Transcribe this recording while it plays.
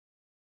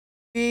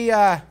be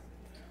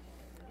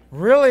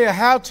really a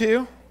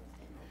how-to.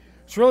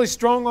 It's really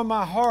strong on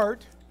my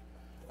heart.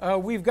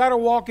 We've got to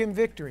walk in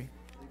victory.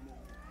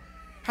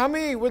 How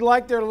many would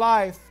like their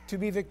life to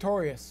be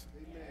victorious?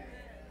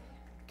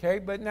 Okay,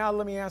 but now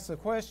let me ask the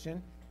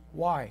question,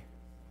 why?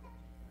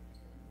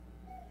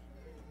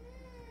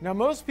 Now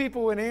most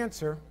people would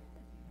answer,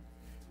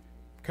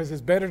 because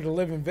it's better to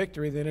live in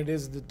victory than it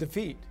is the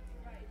defeat.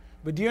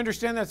 But do you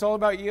understand that's all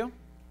about you?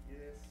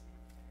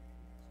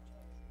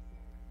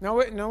 No,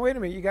 wait a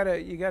minute.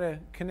 You gotta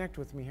connect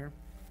with me here.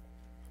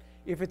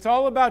 If it's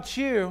all about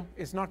you,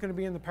 it's not going to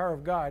be in the power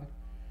of God,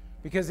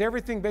 because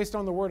everything based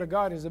on the Word of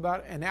God is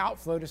about an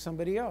outflow to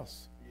somebody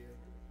else. Yeah.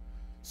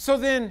 So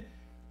then,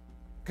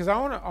 because I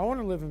want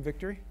to live in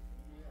victory,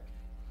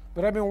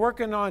 but I've been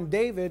working on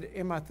David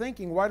in my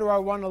thinking. Why do I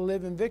want to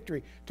live in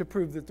victory? To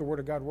prove that the Word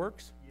of God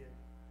works. Yeah.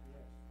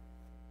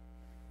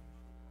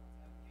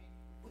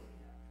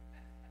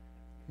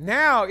 Yeah.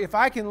 Now, if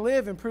I can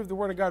live and prove the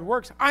Word of God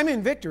works, I'm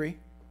in victory.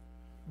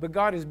 But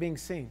God is being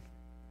seen.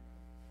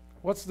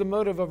 What's the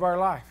motive of our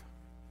life?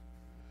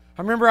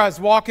 I remember I was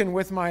walking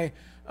with my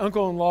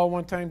uncle-in-law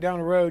one time down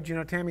the road,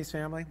 Tammy's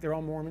family. They're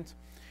all Mormons.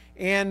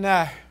 And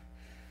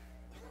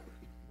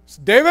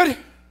David?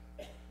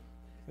 I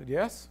said,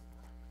 yes.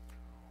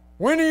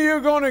 When are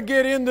you going to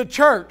get in the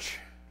church?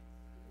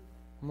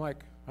 I'm like,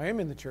 I am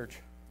in the church.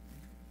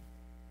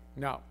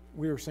 No,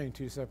 we were saying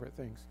two separate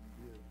things.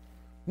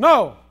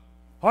 No,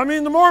 I'm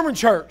in the Mormon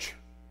church.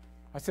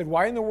 I said,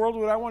 why in the world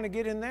would I want to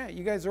get in that?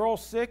 You guys are all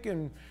sick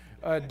and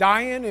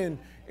dying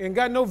and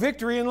got no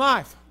victory in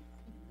life.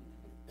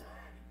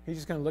 He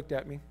just kind of looked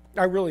at me.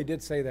 I really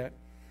did say that.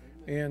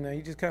 And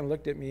he just kind of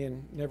looked at me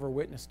and never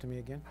witnessed to me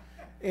again.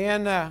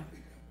 And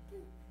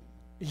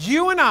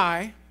you and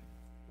I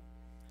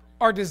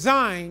are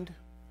designed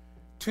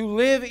to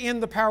live in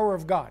the power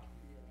of God.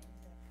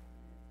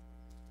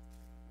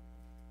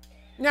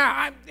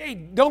 Now, hey,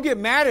 don't get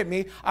mad at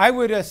me. I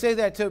would say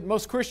that to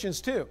most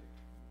Christians too.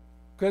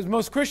 Because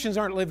most Christians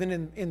aren't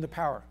living in the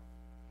power.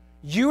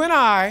 You and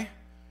I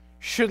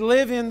should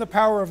live in the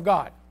power of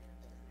God.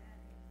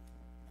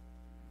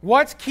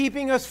 What's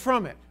keeping us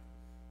from it?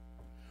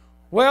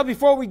 Well,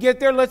 before we get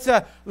there,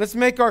 let's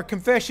make our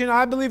confession.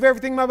 I believe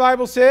everything my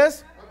Bible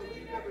says.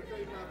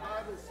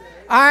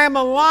 I am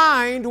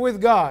aligned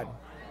with God.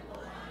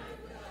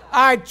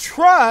 I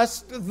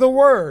trust the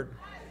Word.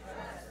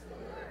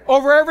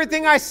 Over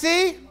everything I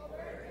see,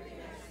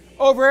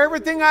 over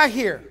everything I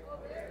hear,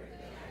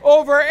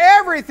 over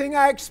everything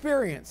I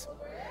experience,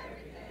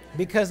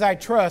 because I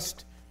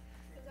trust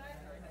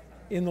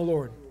in the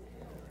Lord.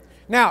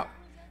 Now,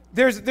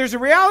 there's a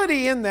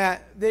reality in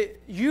that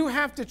you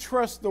have to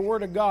trust the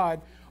Word of God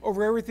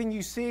over everything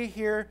you see,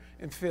 hear,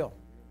 and feel.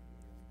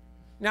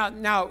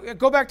 Now,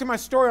 go back to my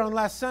story on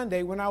last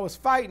Sunday when I was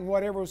fighting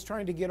whatever was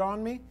trying to get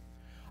on me.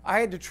 I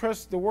had to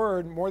trust the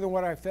Word more than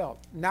what I felt.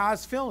 Now I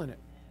was feeling it.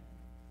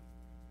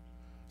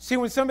 See,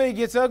 when somebody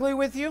gets ugly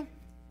with you,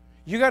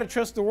 you got to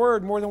trust the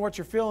Word more than what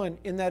you're feeling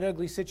in that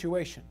ugly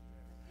situation.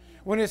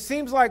 When it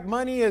seems like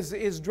money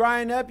is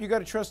drying up, you got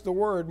to trust the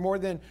Word more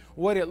than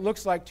what it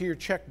looks like to your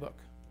checkbook.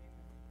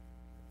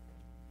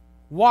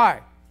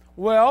 Why?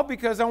 Well,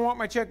 because I want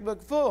my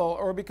checkbook full,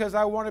 or because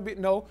I want to be,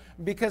 no,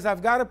 because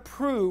I've got to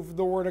prove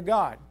the Word of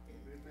God.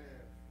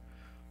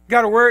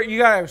 You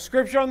got a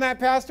scripture on that,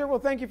 Pastor? Well,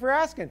 thank you for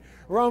asking.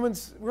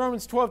 Romans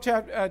 12,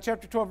 chapter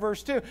 12,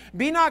 verse 2.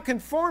 Be not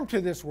conformed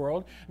to this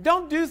world.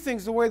 Don't do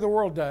things the way the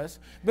world does,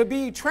 but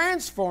be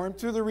transformed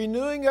through the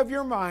renewing of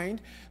your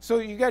mind. So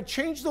you got to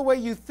change the way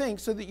you think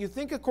so that you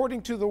think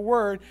according to the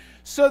Word,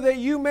 so that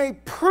you may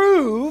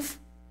prove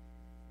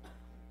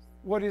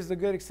what is the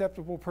good,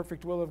 acceptable,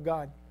 perfect will of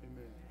God.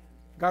 Amen.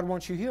 God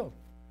wants you healed.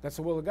 That's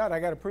the will of God.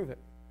 I got to prove it.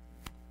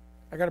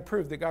 I got to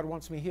prove that God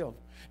wants me healed.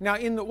 Now,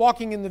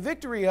 walking in the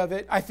victory of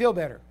it, I feel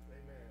better.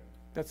 Amen.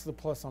 That's the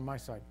plus on my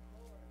side.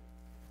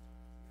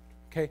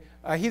 Okay,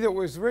 he that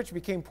was rich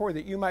became poor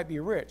that you might be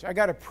rich. I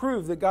got to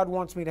prove that God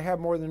wants me to have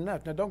more than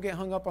enough. Now, don't get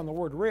hung up on the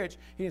word rich.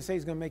 He didn't say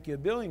he's going to make you a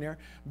billionaire.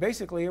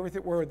 Basically,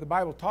 everything where the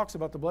Bible talks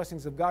about the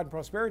blessings of God and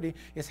prosperity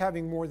is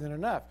having more than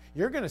enough.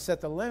 You're going to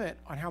set the limit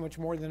on how much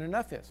more than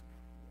enough is.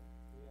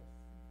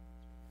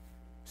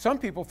 Some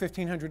people,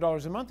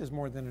 $1,500 a month is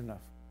more than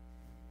enough.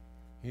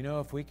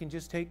 If we can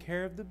just take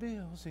care of the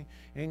bills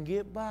and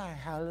get by,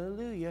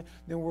 hallelujah,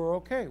 then we're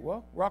okay.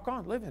 Well, rock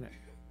on, live in it.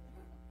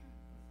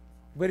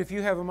 But if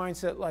you have a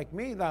mindset like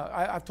me, now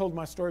I've told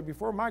my story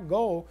before, my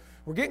goal,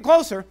 we're getting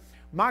closer,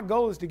 my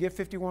goal is to get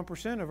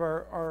 51% of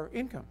our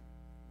income.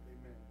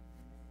 Amen.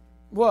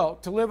 Well,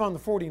 to live on the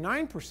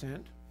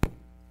 49%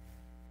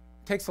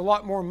 takes a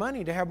lot more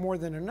money to have more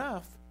than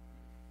enough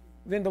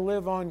than to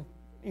live on,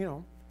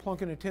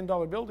 plunking a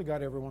 $10 bill to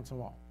God every once in a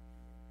while.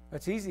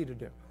 That's easy to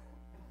do.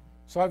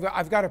 So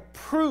I've got to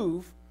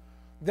prove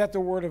that the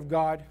Word of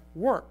God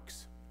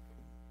works.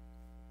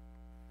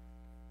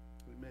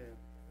 Amen.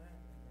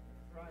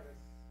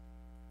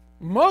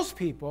 Most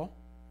people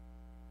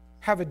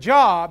have a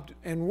job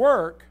and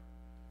work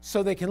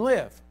so they can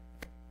live.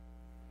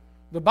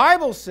 The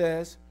Bible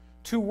says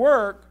to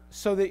work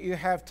so that you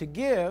have to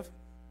give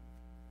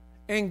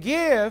and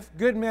give,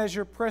 good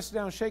measure, pressed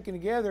down, shaken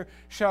together,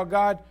 shall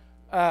God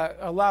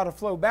allow to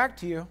flow back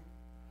to you.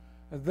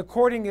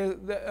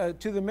 To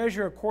the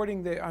measure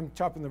according to, I'm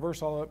chopping the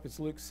verse all up, it's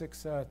Luke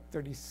 6,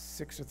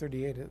 36 or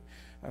 38,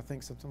 I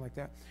think, something like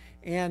that.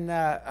 And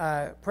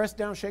pressed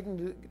down,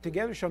 shaken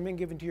together, shall men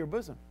give into your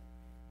bosom.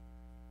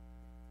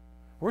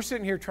 We're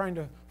sitting here trying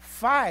to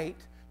fight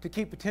to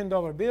keep a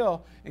 $10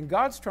 bill, and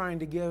God's trying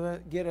to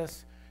get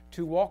us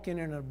to walk in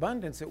an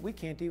abundance that we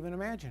can't even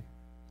imagine.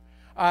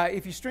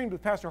 If you streamed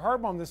with Pastor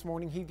Harbaum this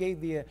morning, he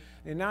gave the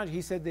analogy.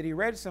 He said that he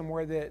read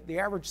somewhere that the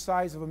average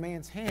size of a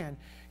man's hand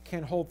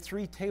can hold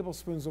 3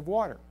 tablespoons of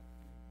water.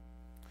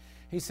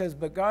 He says,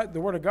 but God, the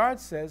Word of God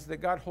says that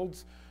God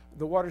holds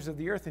the waters of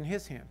the earth in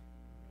His hand.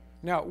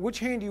 Now, which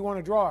hand do you want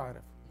to draw out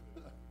of?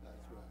 That's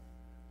right.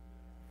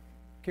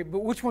 Okay,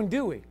 but which one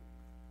do we?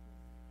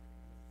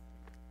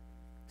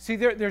 See,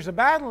 there's a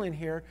battle in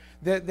here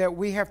that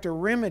we have to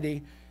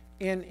remedy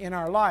in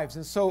our lives.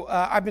 And so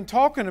I've been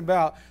talking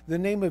about the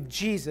name of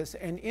Jesus,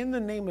 and in the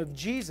name of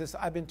Jesus,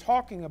 I've been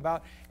talking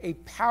about a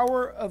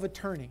power of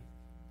attorney.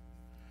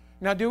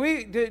 Now,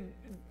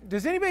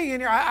 does anybody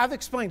in here, I've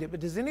explained it, but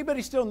does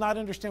anybody still not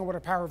understand what a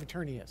power of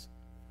attorney is?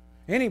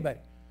 Anybody?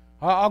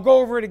 I'll go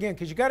over it again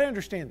because you got to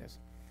understand this.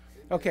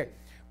 Okay,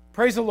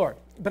 praise the Lord.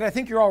 But I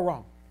think you're all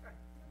wrong.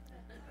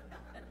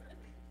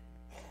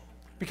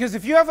 Because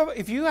if you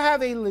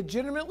have a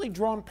legitimately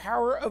drawn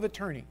power of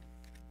attorney,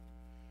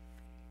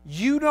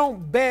 you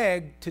don't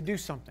beg to do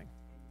something.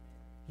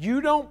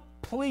 You don't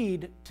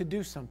plead to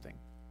do something.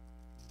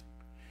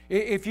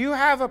 If you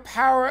have a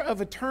power of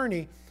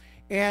attorney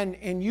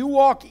and you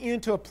walk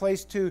into a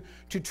place to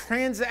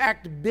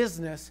transact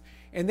business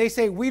and they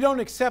say, we don't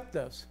accept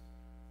those.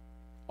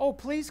 Oh,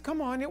 please,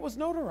 come on, it was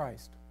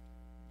notarized.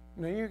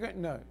 No, you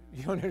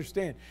don't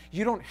understand.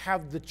 You don't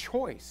have the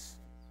choice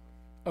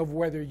of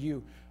whether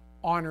you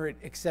honor it,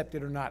 accept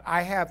it or not.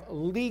 I have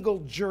legal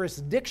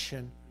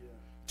jurisdiction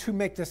to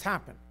make this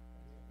happen.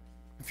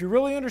 If you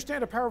really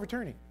understand a power of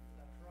attorney,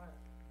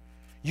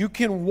 you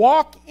can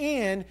walk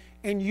in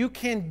and you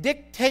can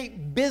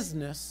dictate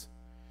business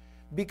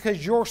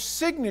because your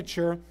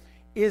signature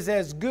is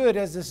as good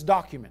as this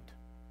document.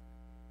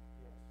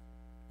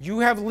 You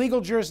have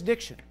legal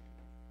jurisdiction.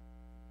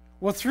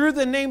 Well, through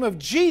the name of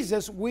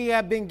Jesus, we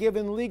have been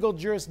given legal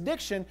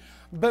jurisdiction,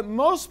 but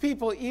most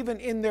people, even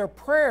in their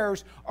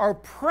prayers, are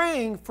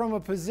praying from a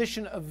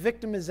position of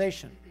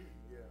victimization.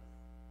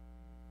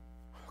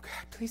 Oh,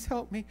 God, please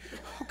help me.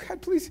 Oh,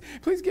 God, please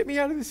get me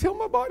out of this. Heal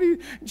my body.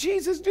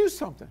 Jesus, do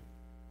something.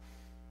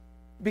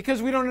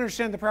 Because we don't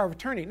understand the power of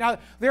attorney. Now,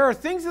 there are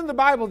things in the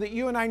Bible that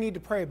you and I need to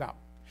pray about.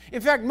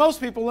 In fact,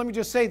 most people, let me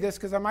just say this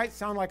because I might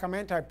sound like I'm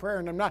anti-prayer,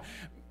 and I'm not.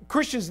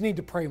 Christians need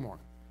to pray more.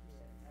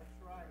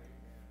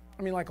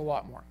 I mean, like a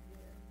lot more.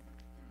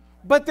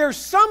 But there's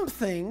some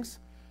things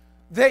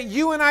that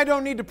you and I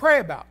don't need to pray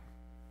about.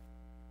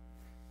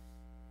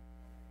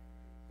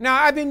 Now,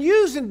 I've been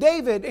using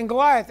David and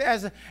Goliath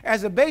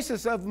as a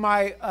basis of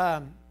my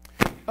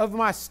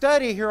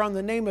study here on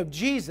the name of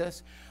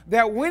Jesus,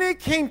 that when it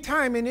came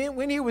time, and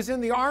when he was in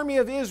the army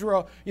of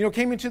Israel,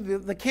 came into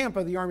the camp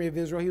of the army of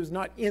Israel, he was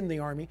not in the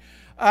army,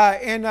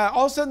 and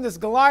all of a sudden this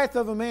Goliath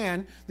of a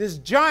man, this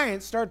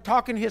giant, started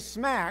talking his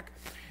smack.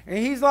 And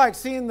he's like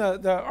seeing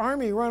the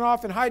army run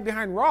off and hide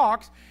behind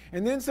rocks.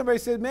 And then somebody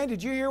said, man,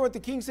 did you hear what the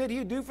king said he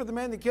would do for the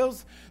man that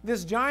kills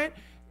this giant?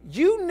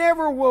 You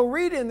never will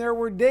read in there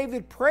where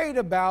David prayed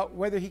about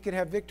whether he could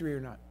have victory or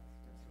not.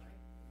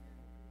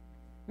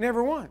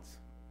 Never once.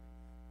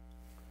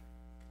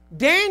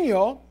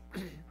 Daniel,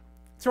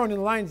 thrown in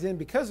the lion's den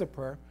because of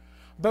prayer,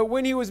 but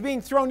when he was being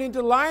thrown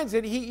into the lion's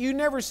den, you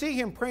never see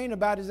him praying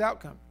about his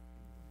outcome.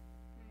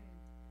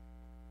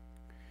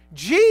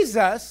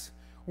 Jesus,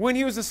 when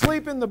he was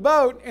asleep in the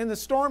boat and the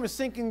storm is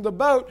sinking the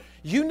boat,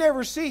 you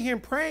never see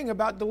him praying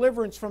about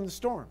deliverance from the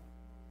storm.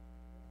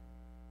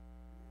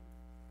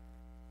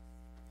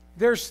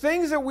 There's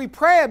things that we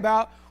pray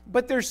about,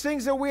 but there's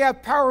things that we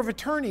have power of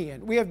attorney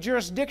in. We have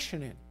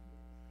jurisdiction in.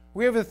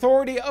 We have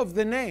authority of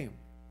the name.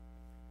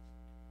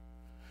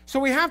 So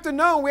we have to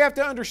know, we have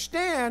to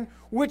understand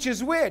which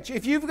is which.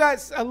 If you've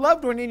got a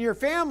loved one in your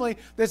family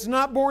that's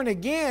not born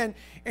again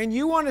and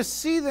you want to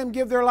see them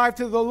give their life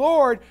to the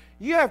Lord,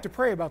 you have to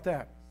pray about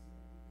that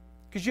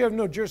because you have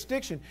no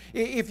jurisdiction.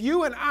 If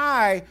you and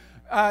I,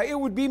 it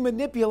would be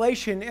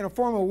manipulation in a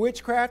form of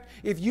witchcraft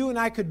if you and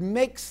I could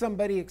make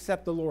somebody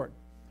accept the Lord.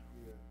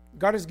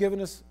 God has given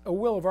us a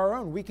will of our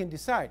own. We can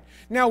decide.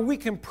 Now, we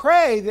can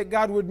pray that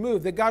God would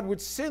move, that God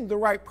would send the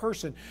right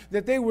person,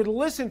 that they would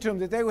listen to Him,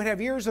 that they would have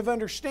ears of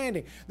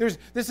understanding. This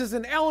is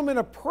an element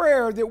of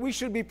prayer that we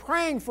should be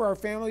praying for our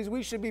families.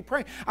 We should be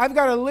praying. I've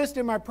got a list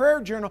in my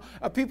prayer journal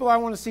of people I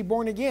want to see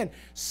born again.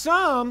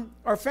 Some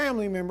are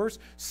family members.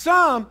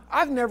 Some,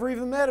 I've never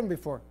even met them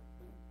before.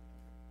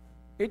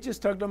 It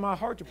just tugged on my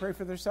heart to pray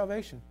for their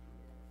salvation.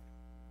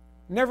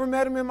 Never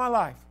met them in my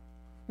life.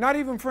 Not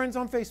even friends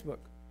on Facebook.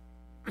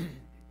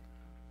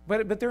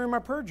 But they're in my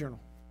prayer journal.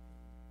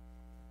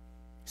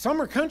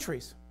 Some are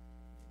countries.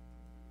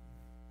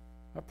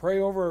 I pray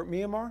over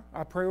Myanmar.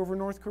 I pray over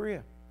North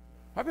Korea.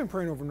 I've been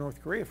praying over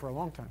North Korea for a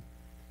long time.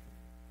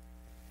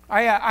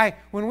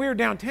 When we were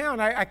downtown,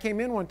 I came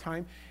in one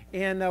time,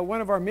 and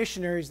one of our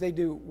missionaries, they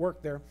do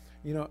work there,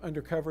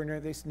 undercover,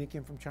 and they sneak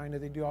in from China.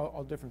 They do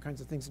all different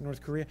kinds of things in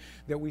North Korea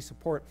that we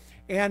support.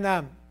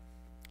 And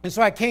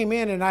so I came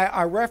in, and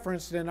I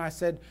referenced, and I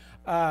said,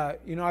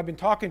 I've been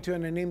talking to,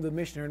 and I named the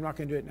missionary. I'm not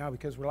going to do it now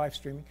because we're live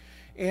streaming,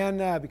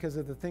 and because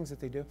of the things that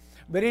they do.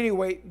 But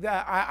anyway,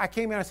 I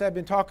came in, I said, I've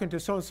been talking to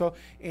so-and-so,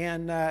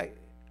 and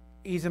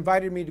he's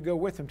invited me to go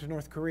with him to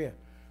North Korea.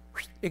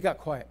 It got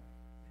quiet.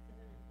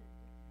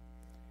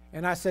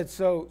 And I said,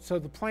 so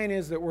the plan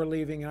is that we're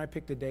leaving, and I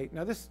picked a date.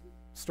 Now, this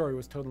story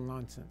was total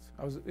nonsense.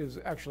 It was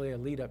actually a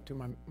lead-up to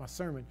my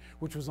sermon,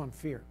 which was on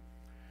fear.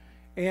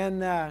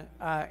 And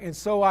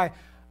so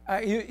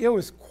it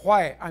was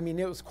quiet. I mean,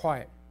 it was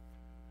quiet.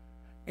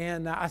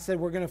 And I said,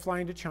 we're going to fly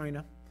into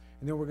China,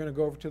 and then we're going to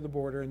go over to the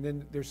border, and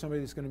then there's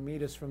somebody that's going to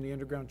meet us from the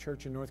underground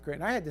church in North Korea.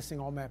 And I had this thing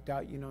all mapped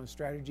out, and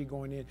strategy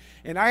going in.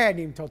 And I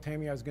hadn't even told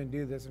Tammy I was going to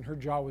do this, and her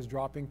jaw was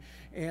dropping,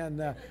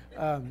 and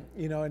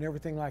and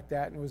everything like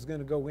that, and was going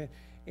to go in.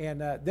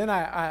 And then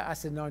I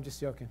said, no, I'm just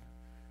joking.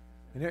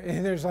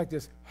 And there's like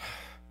this.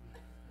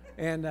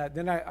 And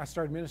then I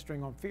started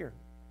ministering on fear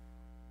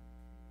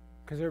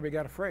because everybody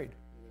got afraid.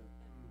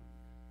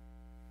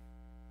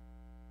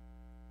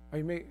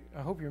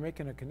 I hope you're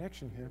making a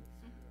connection here.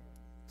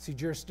 See,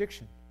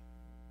 jurisdiction,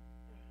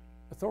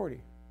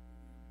 authority.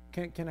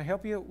 Can I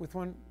help you with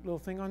one little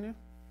thing on you?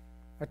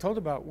 I told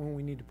about when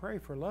we need to pray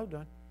for love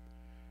done.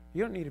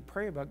 You don't need to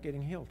pray about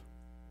getting healed.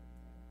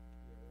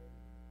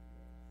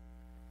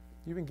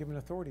 You've been given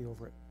authority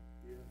over it.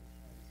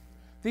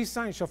 These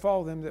signs shall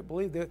follow them that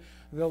believe.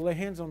 They'll lay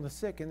hands on the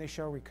sick and they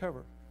shall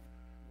recover.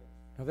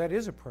 Now that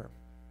is a prayer.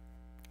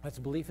 That's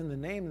belief in the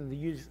name and the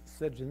usage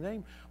of the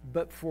name.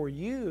 But for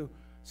you,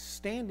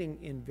 standing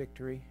in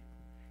victory,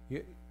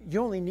 you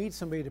only need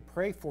somebody to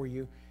pray for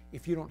you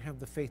if you don't have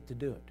the faith to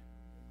do it.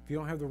 If you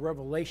don't have the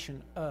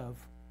revelation of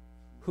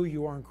who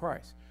you are in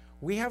Christ.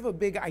 We have a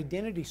big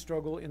identity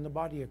struggle in the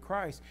body of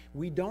Christ.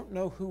 We don't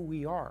know who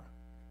we are.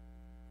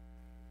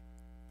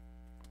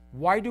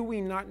 Why do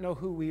we not know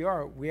who we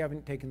are? We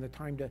haven't taken the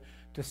time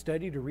to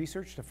study, to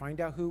research, to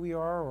find out who we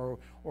are,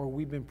 or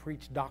we've been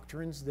preached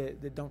doctrines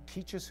that don't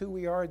teach us who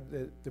we are.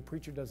 The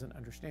preacher doesn't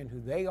understand who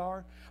they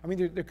are. I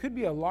mean, there could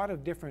be a lot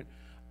of different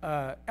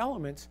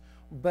elements,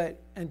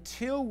 but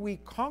until we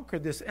conquer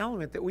this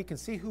element that we can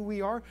see who we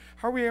are,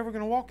 how are we ever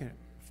going to walk in it?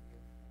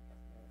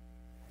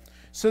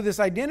 So this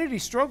identity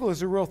struggle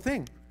is a real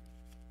thing.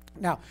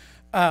 Now,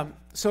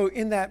 so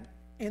in that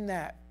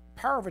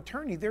power of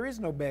attorney, there is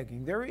no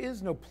begging, there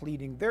is no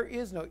pleading, there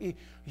is no,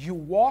 you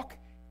walk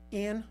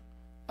in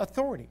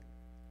authority.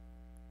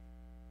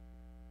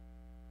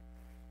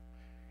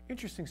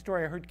 Interesting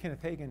story. I heard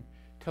Kenneth Hagin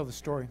tell the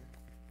story.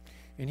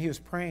 And he was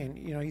praying,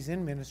 he's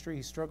in ministry,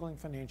 he's struggling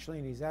financially,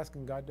 and he's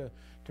asking God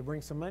to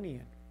bring some money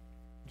in.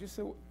 He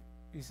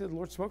said, the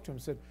Lord spoke to him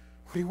and said,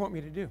 what do you want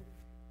me to do?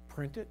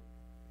 Print it?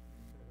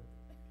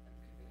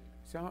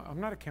 He said,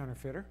 I'm not a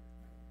counterfeiter.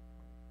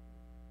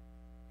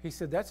 He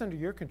said, that's under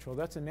your control.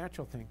 That's a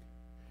natural thing.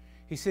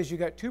 He says, you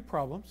got two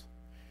problems.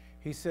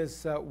 He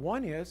says,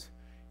 one is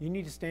you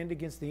need to stand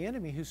against the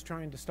enemy who's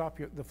trying to stop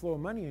the flow of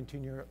money into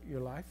your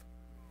life.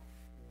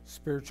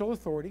 Spiritual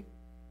authority.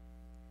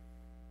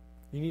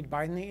 You need to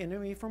bind the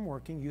enemy from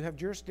working. You have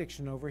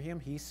jurisdiction over him.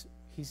 He's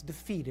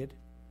defeated.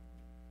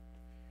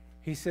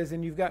 He says,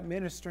 and you've got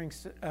ministering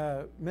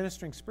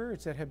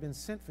spirits that have been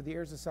sent for the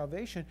heirs of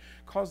salvation.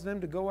 Cause them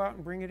to go out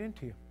and bring it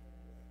into you.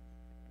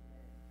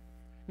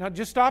 Now,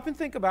 just stop and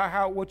think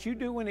about what you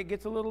do when it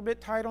gets a little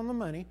bit tight on the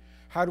money.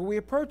 How do we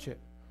approach it?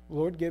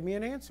 Lord, give me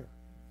an answer.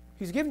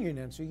 He's giving you an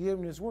answer. He's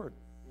given His word.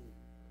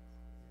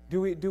 Do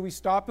we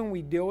stop and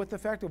we deal with the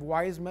fact of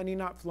why is money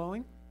not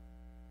flowing?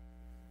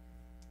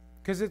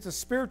 Because it's a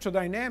spiritual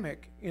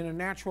dynamic in a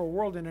natural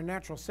world, in a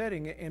natural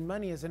setting, and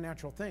money is a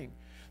natural thing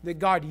that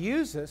God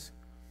uses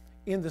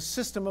in the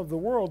system of the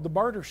world, the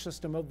barter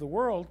system of the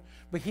world,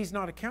 but He's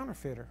not a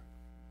counterfeiter.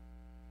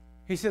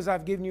 He says,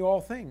 I've given you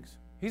all things.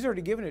 He's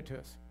already given it to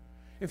us.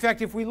 In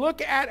fact, if we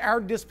look at our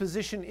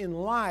disposition in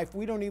life,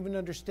 we don't even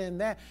understand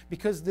that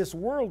because this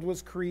world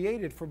was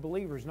created for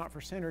believers, not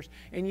for sinners,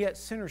 and yet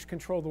sinners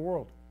control the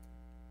world.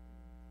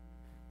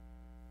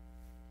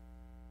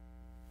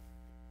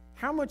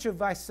 How much of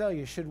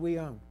Visalia should we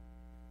own?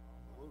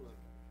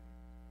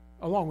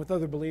 Along with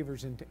other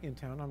believers in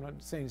town. I'm not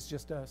saying it's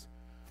just us.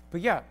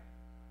 But yeah,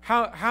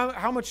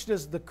 how much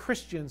does the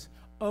Christians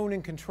own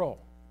and control?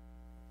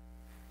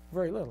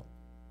 Very little.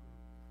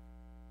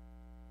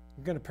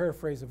 I'm going to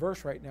paraphrase a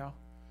verse right now.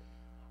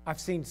 I've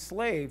seen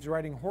slaves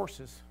riding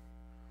horses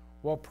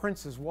while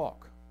princes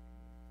walk.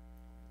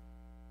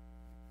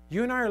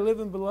 You and I are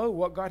living below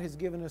what God has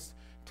given us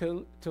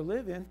to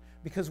live in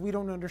because we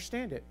don't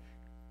understand it.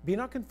 Be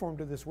not conformed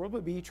to this world,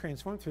 but be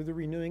transformed through the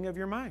renewing of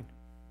your mind.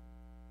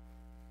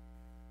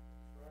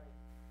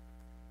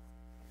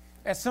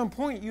 At some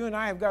point, you and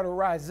I have got to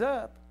rise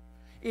up.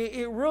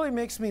 It really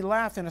makes me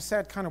laugh in a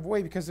sad kind of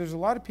way because there's a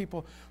lot of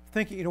people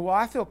thinking, well,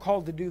 I feel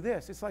called to do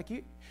this. It's like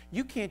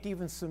you can't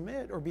even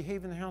submit or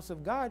behave in the house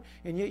of God,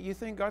 and yet you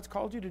think God's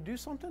called you to do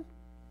something?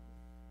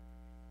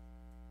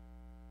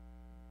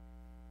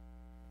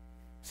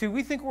 See,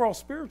 we think we're all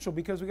spiritual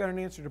because we got an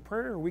answer to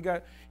prayer, or we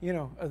got,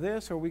 a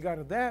this, or we got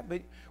a that.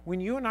 But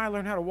when you and I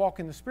learn how to walk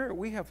in the Spirit,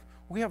 we have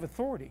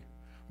authority.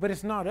 But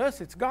it's not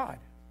us, it's God.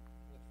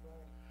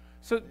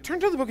 So turn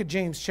to the book of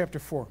James chapter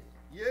 4.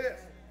 Yes.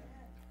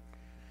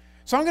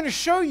 So I'm going to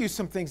show you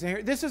some things in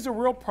here. This is a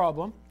real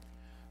problem.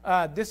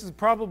 This is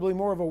probably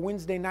more of a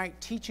Wednesday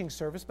night teaching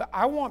service, but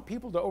I want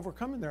people to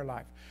overcome in their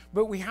life.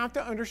 But we have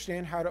to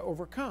understand how to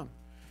overcome.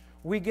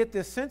 We get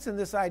this sense and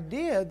this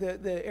idea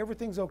that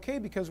everything's okay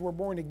because we're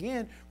born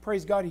again.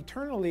 Praise God,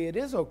 eternally it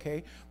is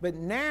okay. But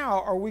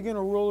now, are we going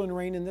to rule and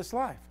reign in this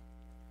life?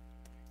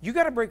 You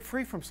got to break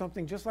free from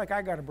something just like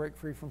I got to break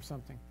free from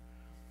something.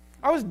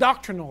 I was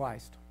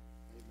doctrinalized.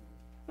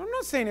 I'm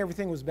not saying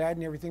everything was bad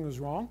and everything was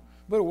wrong,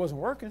 but it wasn't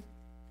working.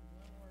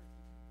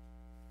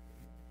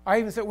 I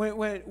even said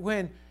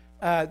when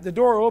the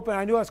door opened,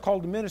 I knew I was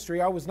called to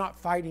ministry. I was not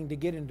fighting to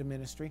get into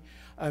ministry.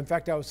 In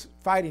fact, I was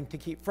fighting to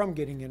keep from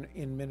getting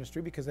in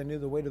ministry because I knew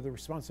the weight of the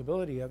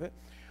responsibility of it.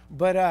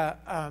 But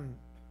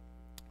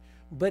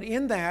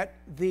in that,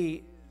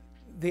 the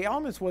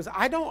elements was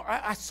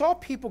I saw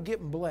people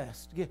getting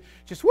blessed,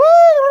 just woo,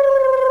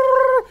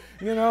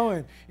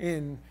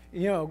 and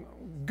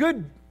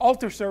good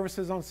altar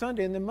services on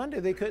Sunday, and then Monday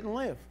they couldn't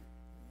live.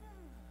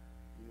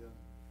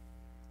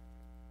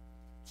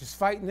 Just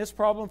fighting this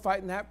problem,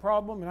 fighting that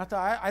problem. And I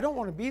thought, I don't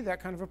want to be that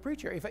kind of a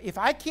preacher. If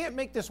I can't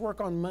make this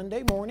work on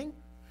Monday morning,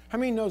 how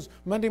many knows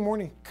Monday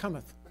morning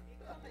cometh?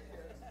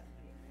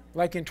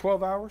 Like in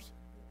 12 hours?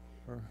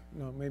 Or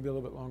no, maybe a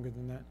little bit longer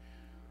than that.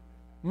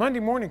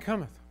 Monday morning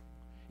cometh.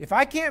 If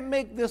I can't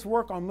make this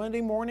work on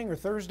Monday morning or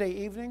Thursday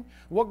evening,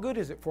 what good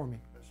is it for me?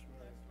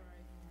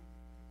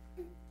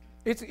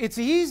 It's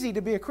easy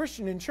to be a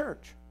Christian in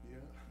church.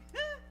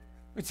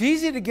 It's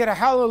easy to get a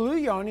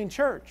hallelujah on in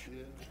church.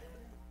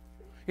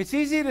 It's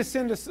easy to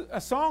send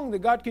a song that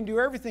God can do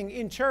everything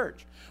in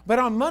church. But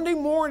on Monday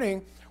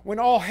morning, when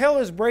all hell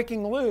is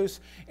breaking loose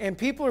and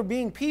people are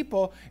being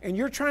people and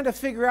you're trying to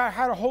figure out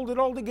how to hold it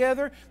all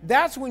together,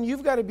 that's when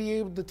you've got to be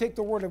able to take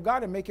the Word of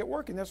God and make it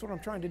work. And that's what I'm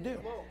trying to do.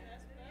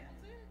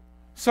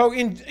 So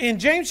in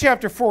James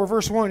chapter 4,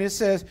 verse 1, it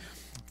says,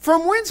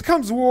 "From whence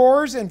comes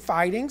wars and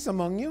fightings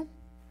among you?"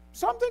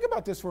 So think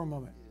about this for a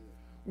moment.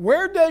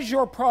 Where does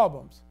your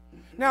problems?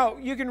 Now,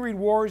 you can read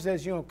wars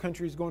as,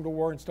 countries going to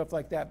war and stuff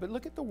like that, but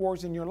look at the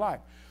wars in your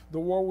life. The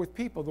war with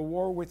people, the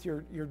war with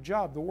your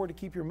job, the war to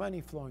keep your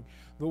money flowing,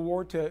 the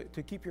war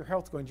to keep your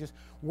health going. Just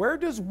where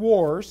does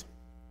wars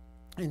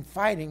and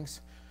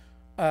fightings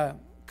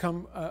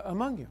come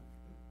among you?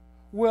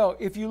 Well,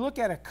 if you look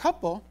at a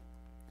couple,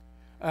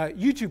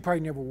 you two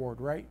probably never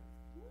warred, right?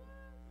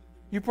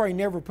 You probably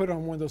never put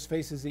on one of those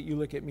faces that you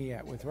look at me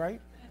with,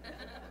 right?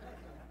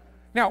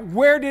 Now,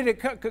 where did it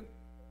come?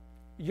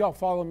 Y'all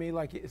follow me?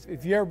 Like,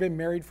 if you ever been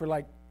married for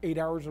like 8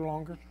 hours or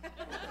longer?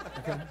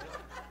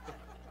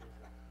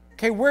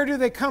 Okay, where do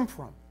they come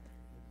from?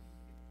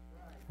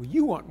 Well,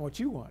 you want what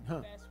you want,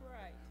 huh? That's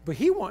right. But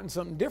he wanting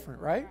something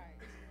different, right?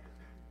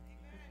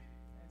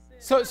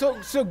 So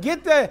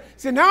get the.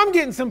 So now I'm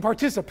getting some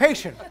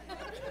participation.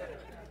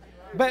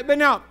 But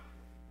now,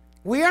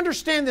 we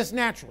understand this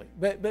naturally.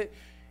 But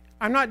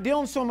I'm not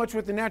dealing so much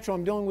with the natural.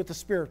 I'm dealing with the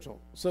spiritual.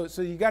 So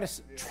you got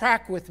to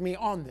track with me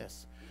on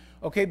this.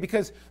 Okay,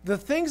 because the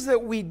things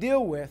that we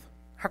deal with,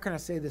 how can I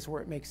say this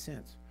where it makes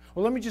sense?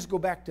 Well, let me just go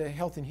back to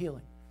health and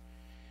healing.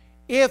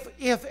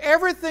 If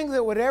everything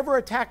that would ever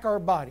attack our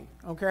body,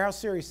 I don't care how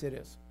serious it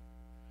is,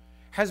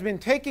 has been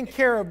taken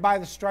care of by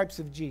the stripes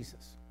of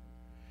Jesus.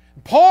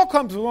 Paul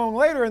comes along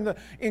later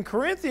in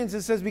Corinthians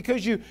and says,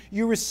 because you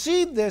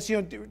received this,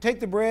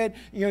 take the bread,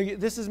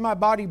 this is my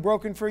body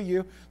broken for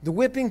you, the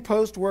whipping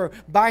post where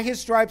by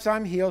his stripes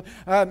I'm healed.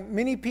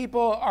 Many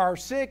people are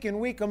sick and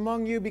weak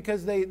among you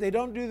because they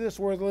don't do this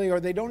worthily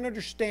or they don't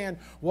understand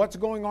what's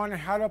going on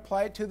and how to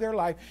apply it to their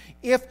life.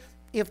 If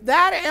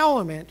that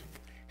element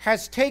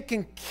has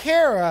taken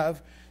care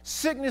of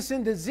sickness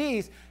and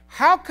disease,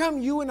 how come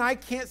you and I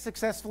can't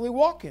successfully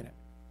walk in it?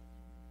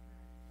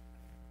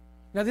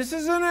 Now, this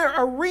is an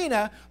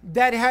arena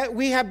that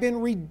we have been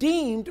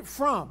redeemed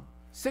from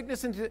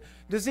sickness and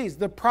disease.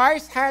 The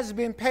price has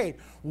been paid.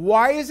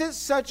 Why is it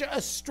such a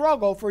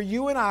struggle for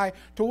you and I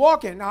to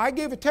walk in? Now, I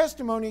gave a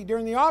testimony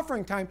during the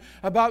offering time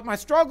about my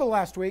struggle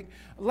last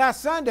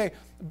Sunday,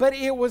 but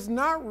it was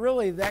not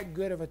really that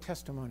good of a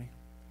testimony.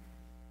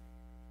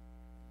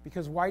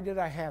 Because why did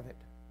I have it?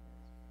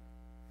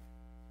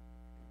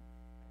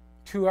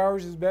 2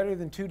 hours is better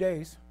than 2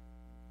 days.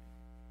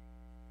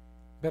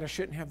 But I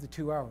shouldn't have the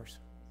 2 hours.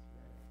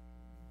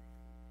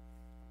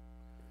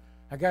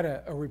 I got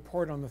a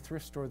report on the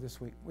thrift store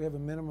this week. We have a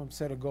minimum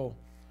set of goal.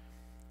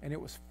 And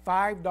it was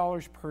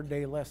 $5 per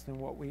day less than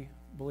what we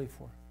believe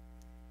for.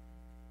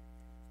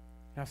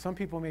 Now, some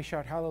people may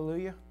shout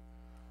hallelujah.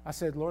 I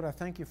said, Lord, I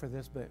thank you for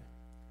this, but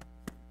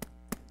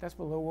that's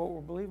below what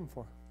we're believing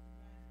for.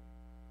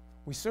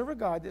 We serve a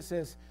God that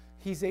says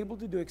He's able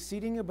to do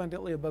exceeding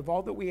abundantly above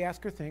all that we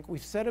ask or think.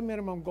 We've set a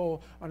minimum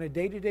goal on a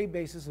day-to-day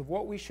basis of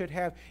what we should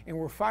have, and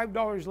we're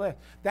 $5 less.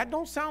 That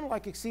don't sound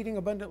like exceeding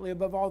abundantly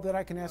above all that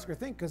I can ask or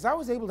think, because I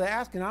was able to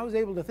ask, and I was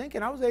able to think,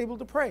 and I was able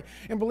to pray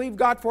and believe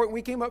God for it, and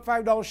we came up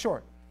 $5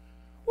 short.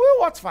 Well,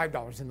 what's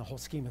 $5 in the whole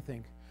scheme of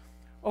things?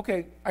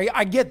 Okay,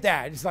 I get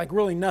that. It's like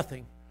really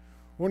nothing.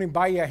 I won't even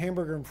buy you a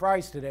hamburger and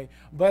fries today.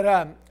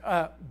 But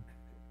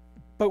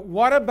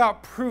what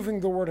about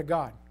proving the Word of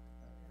God?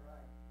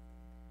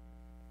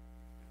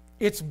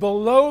 It's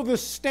below the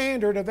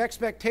standard of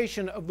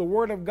expectation of the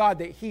Word of God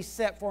that He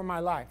set for my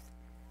life.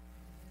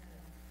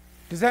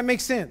 Does that make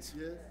sense?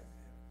 Yes.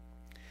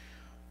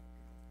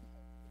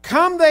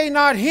 Come they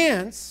not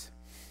hence.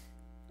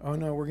 Oh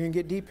no, we're going to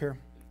get deep here.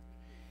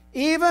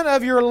 Even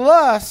of your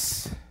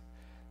lusts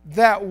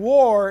that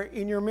war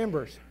in your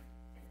members.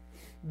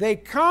 They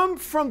come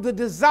from the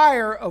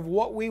desire of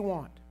what we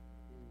want.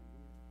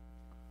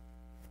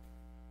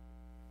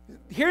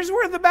 Here's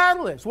where the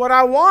battle is. What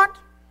I want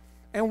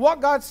and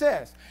what God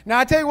says. Now,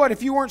 I tell you what,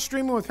 if you weren't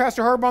streaming with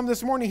Pastor Harbaum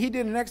this morning, he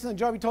did an excellent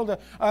job. He told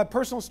a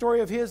personal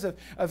story of his,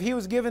 of he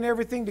was given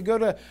everything to go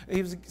to,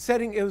 it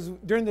was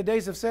during the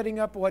days of setting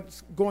up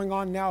what's going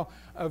on now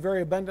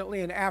very abundantly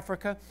in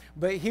Africa.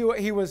 But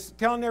he was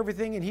telling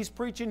everything, and he's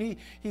preaching.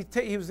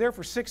 He was there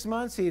for 6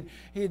 months. He'd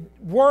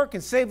work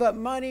and save up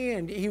money,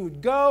 and he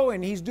would go,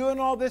 and he's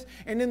doing all this.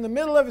 And in the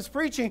middle of his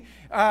preaching,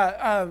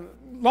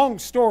 longer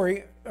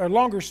story,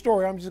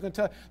 I'm just going to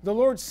tell you, the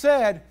Lord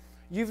said,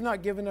 "You've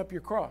not given up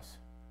your cross."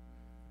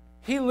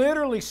 He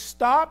literally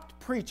stopped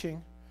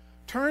preaching,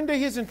 turned to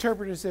his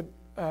interpreter and said,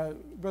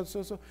 "Brother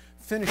so-so,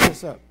 finish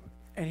this up."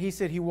 And he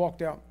said he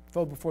walked out,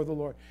 fell before the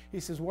Lord. He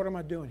says, "What am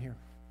I doing here?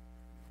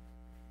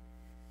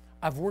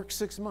 I've worked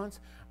 6 months.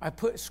 I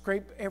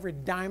scrape every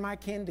dime I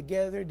can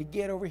together to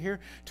get over here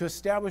to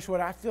establish what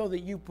I feel that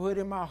you put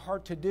in my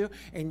heart to do.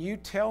 And you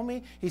tell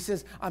me," he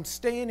says, "I'm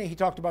staying in." He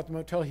talked about the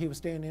motel he was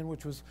staying in,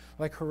 which was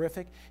like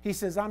horrific. He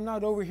says, "I'm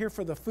not over here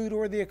for the food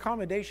or the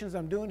accommodations.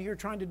 I'm doing here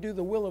trying to do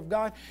the will of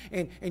God.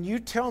 And you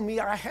tell me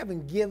I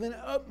haven't given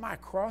up my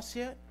cross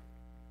yet?"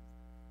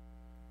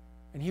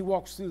 And he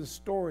walks through the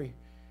story,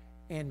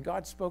 and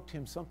God spoke to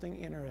him something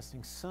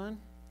interesting. "Son,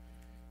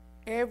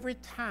 every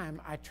time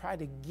I try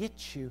to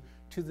get you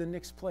to the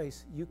next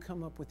place, you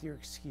come up with your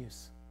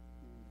excuse.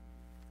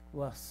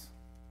 Lust.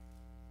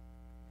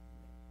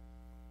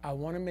 I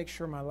want to make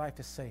sure my life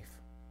is safe.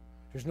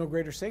 There's no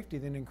greater safety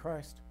than in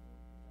Christ.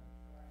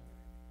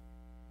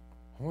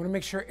 I want to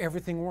make sure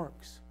everything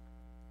works.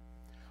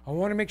 I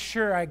want to make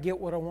sure I get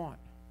what I want.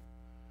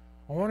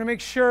 I want to make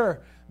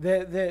sure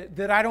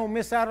that I don't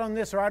miss out on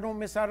this or I don't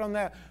miss out on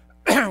that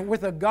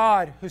with a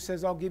God who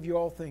says, I'll give you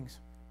all things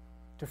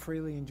to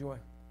freely enjoy."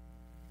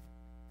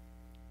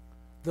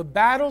 The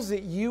battles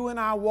that you and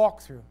I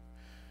walk through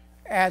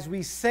as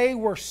we say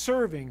we're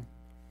serving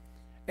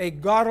a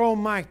God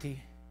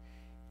Almighty,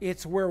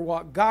 it's where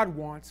what God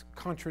wants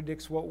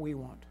contradicts what we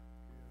want.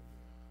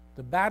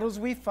 The battles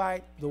we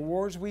fight, the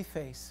wars we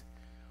face,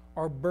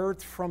 are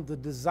birthed from the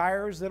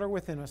desires that are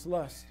within us,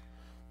 lust,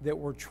 that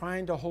we're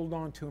trying to hold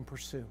on to and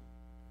pursue.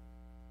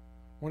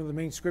 One of the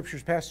main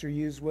scriptures Pastor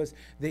used was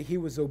that he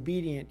was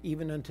obedient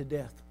even unto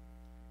death.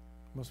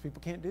 Most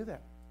people can't do that.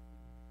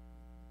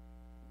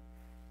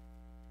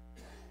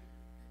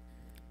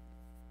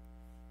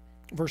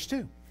 Verse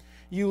 2,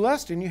 "You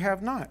lust and you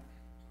have not."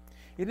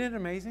 Isn't it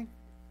amazing?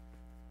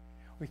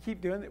 We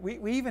keep doing it.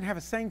 We even have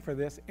a saying for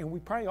this, and we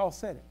probably all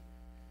said it.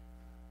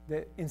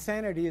 That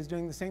insanity is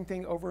doing the same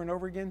thing over and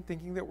over again,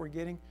 thinking that we're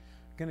going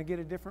to get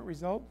a different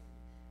result.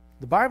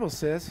 The Bible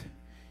says,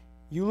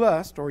 you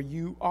lust, or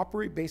you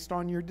operate based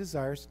on your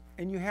desires,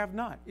 and you have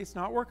not. It's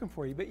not working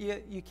for you, but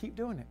yet you keep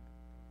doing it.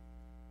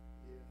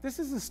 This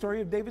is the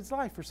story of David's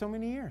life for so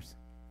many years.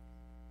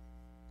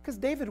 Because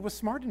David was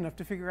smart enough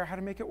to figure out how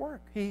to make it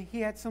work.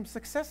 He had some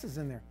successes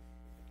in there.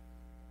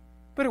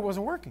 But it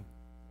wasn't working.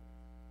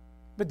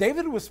 But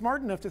David was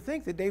smart enough to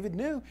think that David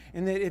knew,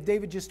 and that if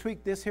David just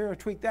tweaked this here or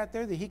tweaked that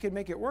there, that he could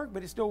make it work,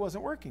 but it still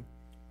wasn't working.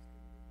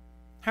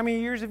 How many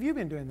years have you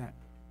been doing that?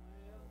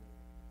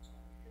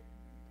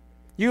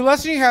 You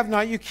lust and you have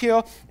not, you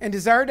kill and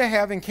desire to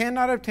have and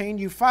cannot obtain,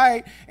 you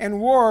fight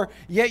and war,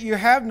 yet you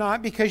have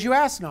not because you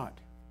ask not.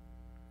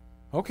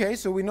 Okay,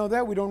 so we know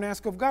that. We don't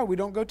ask of God. We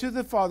don't go to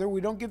the Father. We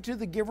don't give to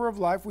the giver of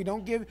life. We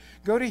don't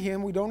go to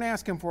Him. We don't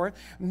ask Him for it.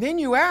 And then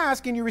you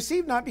ask and you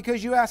receive not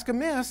because you ask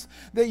amiss,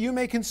 that you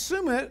may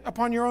consume it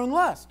upon your own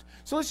lust.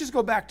 So let's just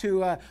go back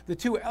to the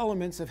two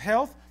elements of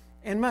health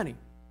and money.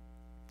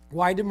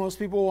 Why do most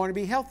people want to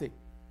be healthy?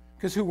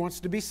 Because who wants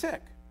to be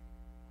sick?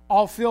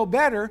 I'll feel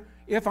better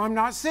if I'm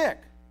not sick.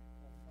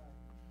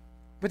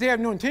 But they have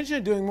no intention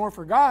of doing more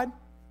for God.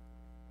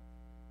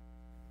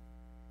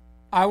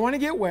 I want to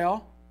get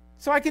well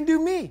so I can do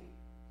me.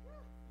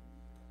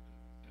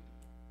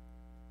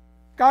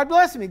 God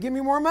bless me. Give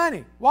me more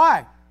money.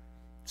 Why?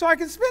 So I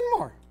can spend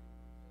more.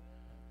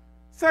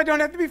 So I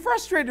don't have to be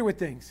frustrated with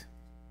things.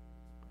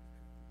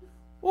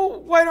 Well,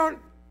 why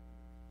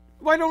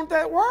don't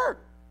that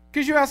work?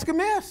 Because you ask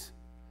amiss.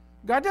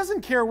 God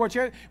doesn't care what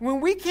you...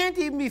 When we can't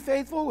even be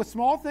faithful with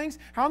small things,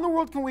 how in the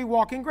world can we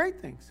walk in great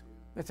things?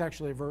 That's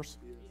actually a verse.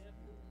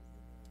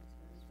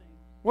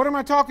 What am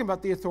I talking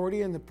about? The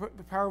authority and the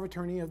power of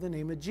attorney of the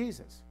name of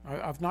Jesus.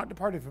 I've not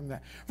departed from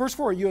that. Verse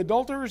 4, you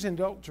adulterers and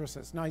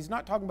adulteresses. Now, he's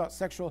not talking about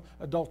sexual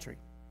adultery,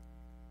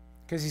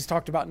 because he's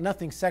talked about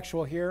nothing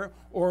sexual here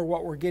or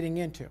what we're getting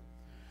into.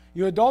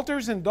 You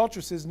adulterers and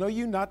adulteresses, know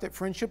you not that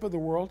friendship of the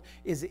world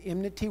is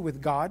enmity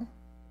with God?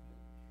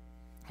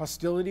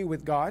 Hostility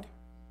with God?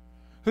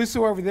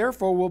 Whosoever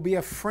therefore will be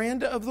a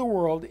friend of the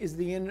world is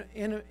the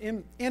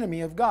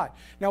enemy of God.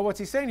 Now what's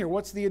he saying here?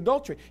 What's the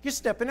adultery? You're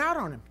stepping out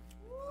on him.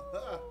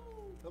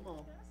 Come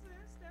on.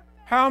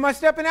 How am I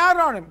stepping out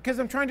on him? Because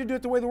I'm trying to do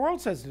it the way the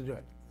world says to do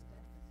it.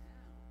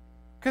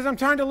 Because I'm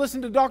trying to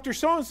listen to Dr.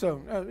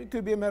 So-and-so. It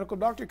could be a medical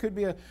doctor, it could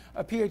be a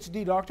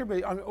PhD doctor,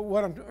 but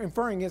what I'm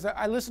inferring is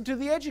I listen to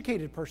the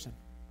educated person.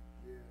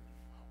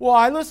 Well,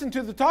 I listen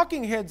to the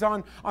talking heads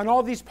on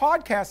all these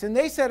podcasts, and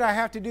they said I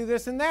have to do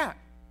this and that.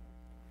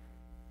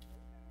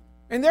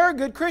 And they're a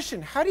good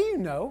Christian. How do you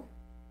know?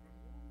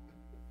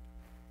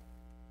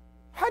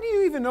 How do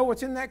you even know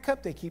what's in that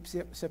cup they keep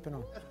sipping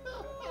on?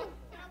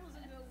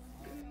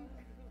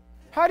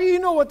 How do you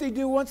know what they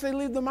do once they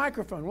leave the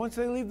microphone, once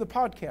they leave the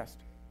podcast?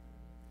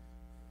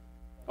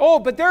 Oh,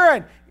 but they're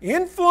an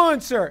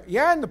influencer.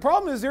 Yeah, and the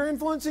problem is they're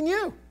influencing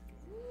you.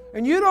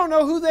 And you don't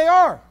know who they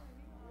are.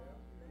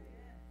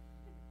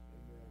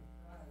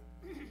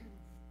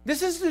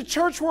 This is the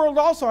church world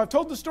also. I've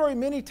told the story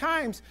many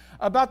times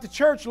about the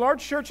church.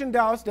 Large church in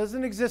Dallas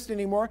doesn't exist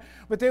anymore,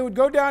 but they would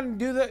go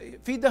down and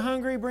feed the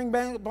hungry, bring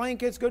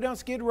blankets, go down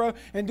Skid Row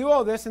and do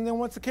all this. And then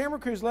once the camera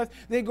crews left,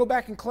 they'd go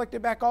back and collect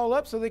it back all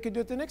up so they could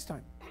do it the next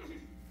time.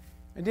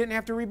 And didn't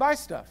have to rebuy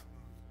stuff.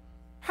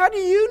 How do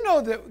you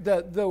know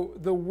that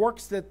the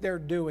works that they're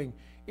doing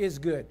is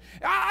good?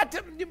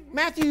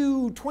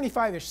 Matthew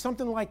 25-ish,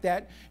 something like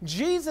that.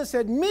 Jesus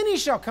said, many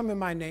shall come in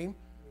my name,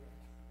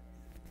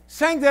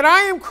 saying that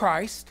I am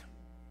Christ,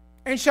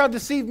 and shall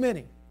deceive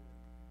many.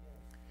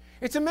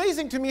 It's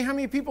amazing to me how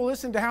many people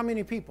listen to how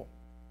many people.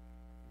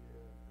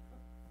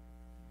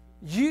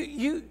 Do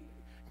you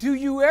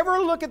ever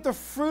look at the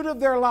fruit of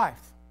their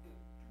life?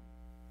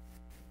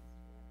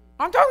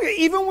 I'm talking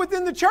even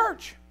within the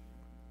church.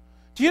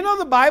 Do you know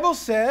the Bible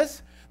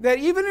says that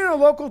even in a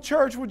local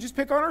church, we'll just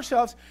pick on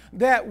ourselves,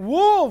 that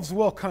wolves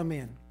will come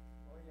in.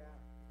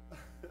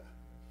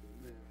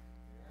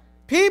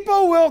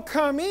 People will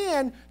come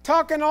in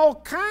talking all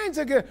kinds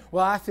of good.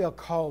 Well, I feel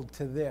called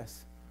to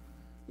this.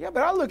 Yeah,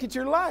 but I look at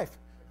your life.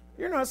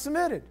 You're not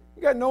submitted.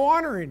 You got no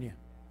honor in you.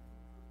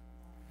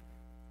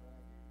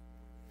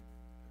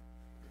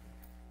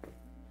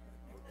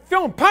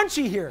 Feeling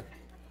punchy here.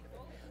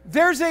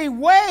 There's a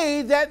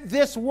way that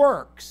this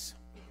works.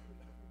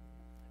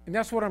 And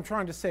that's what I'm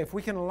trying to say. If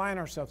we can align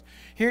ourselves.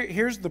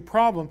 Here's the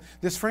problem.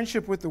 This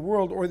friendship with the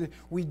world, or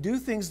we do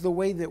things the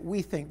way that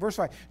we think. Verse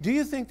 5. Do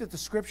you think that the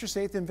Scripture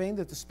saith in vain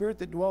that the Spirit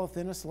that dwelleth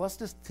in us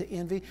lusteth to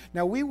envy?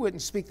 Now, we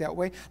wouldn't speak that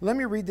way. Let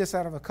me read this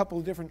out of a couple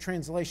of different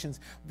translations.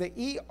 The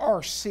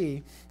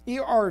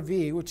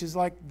ERV, which is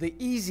like the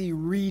easy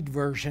read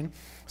version,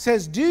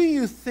 says, do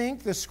you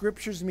think the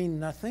Scriptures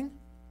mean nothing?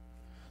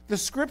 The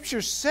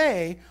Scriptures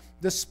say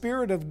the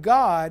Spirit of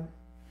God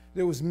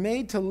that was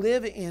made to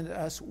live in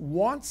us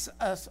wants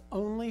us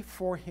only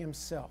for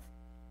Himself.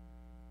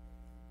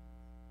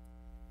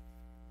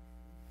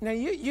 Now,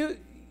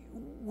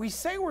 we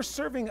say we're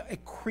serving a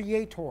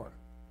creator.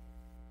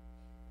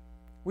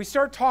 We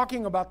start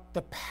talking about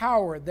the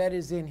power that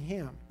is in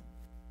Him.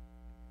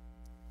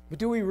 But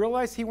do we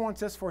realize He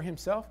wants us for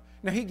Himself?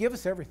 Now, He gave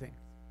us everything.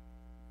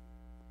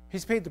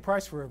 He's paid the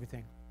price for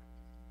everything.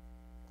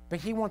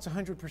 But He wants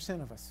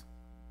 100% of us.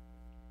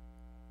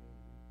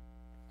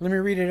 Let me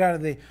read it out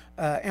of the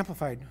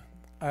Amplified.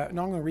 No, I'm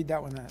going to read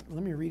that one.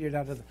 Let me read it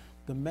out of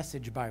the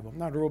Message Bible. I'm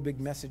not a real big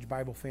Message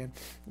Bible fan,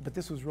 but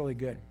this was really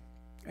good.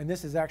 And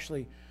this is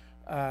actually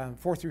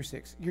 4 through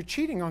 6. You're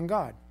cheating on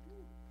God.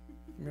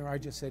 Remember I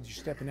just said you're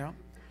stepping out?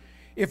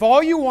 If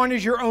all you want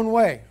is your own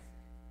way.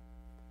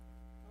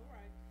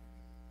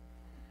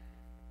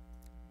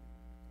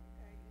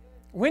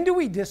 When do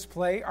we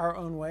display our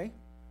own way?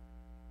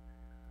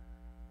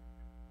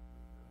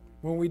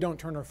 When we don't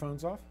turn our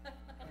phones off?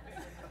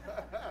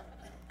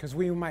 Because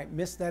we might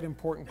miss that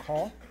important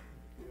call.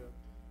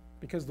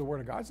 Because the Word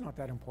of God's not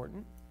that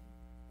important.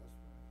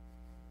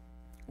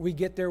 We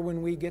get there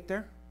when we get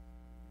there.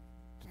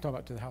 I'm talking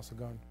about to the house of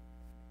God.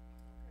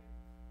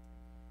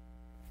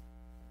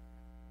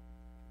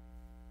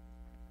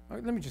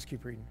 Let me just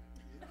keep reading.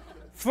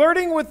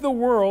 Flirting with the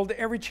world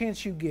every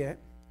chance you get,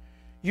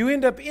 you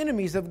end up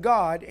enemies of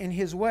God and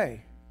His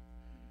way.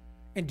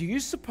 And do you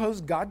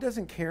suppose God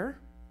doesn't care?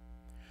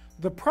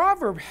 The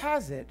proverb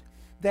has it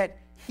that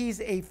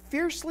He's a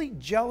fiercely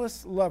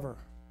jealous lover,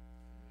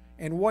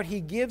 and what He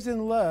gives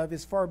in love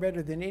is far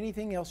better than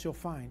anything else you'll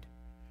find.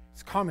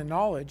 It's common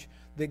knowledge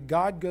that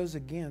God goes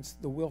against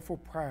the willful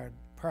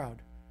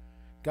proud.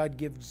 God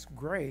gives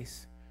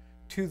grace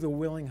to the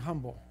willing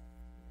humble.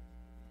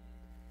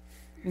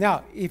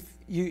 Now, if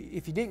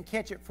you didn't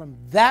catch it from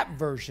that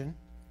version,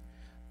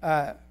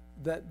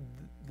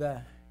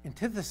 the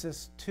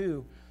antithesis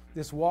to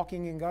this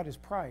walking in God is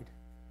pride.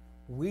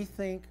 We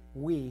think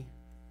we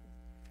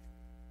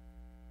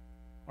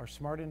are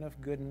smart enough,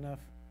 good enough,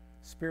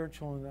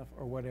 spiritual enough,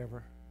 or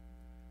whatever,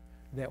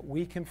 that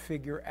we can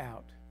figure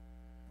out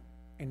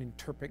and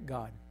interpret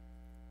God.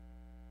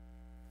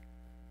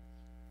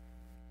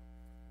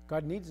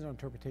 God needs no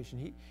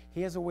interpretation.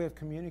 He has a way of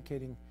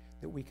communicating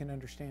that we can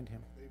understand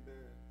Him. Amen.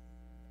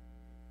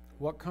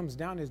 What comes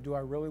down is, do I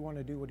really want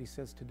to do what He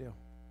says to do?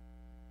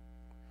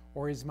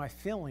 Or is my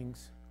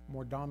feelings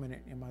more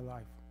dominant in my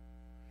life?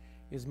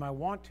 Is my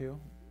want to,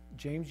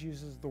 James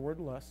uses the word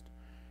lust,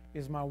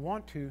 is my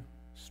want to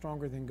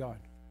stronger than God?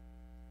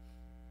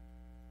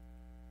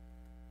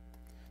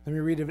 Let me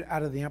read it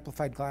out of the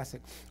Amplified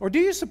Classic. Or do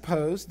you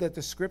suppose that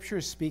the Scripture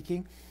is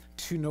speaking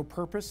to no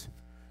purpose?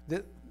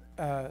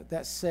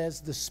 That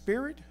says, the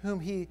Spirit whom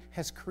He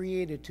has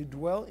created to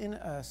dwell in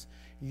us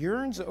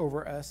yearns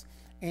over us,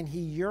 and He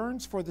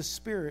yearns for the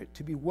Spirit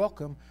to be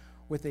welcome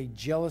with a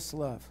jealous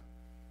love.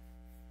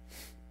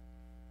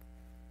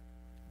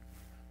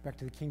 Back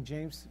to the King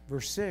James,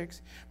 verse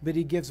 6. But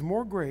He gives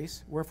more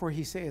grace, wherefore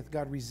He saith,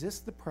 God resists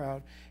the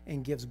proud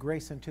and gives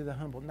grace unto the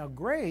humble. Now,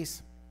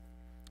 grace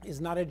is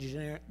not a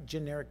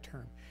generic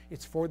term.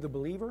 It's for the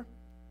believer,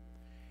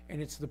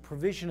 and it's the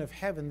provision of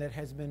heaven that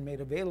has been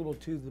made available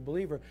to the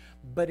believer.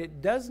 But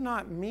it does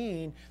not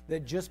mean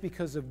that just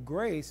because of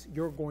grace,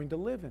 you're going to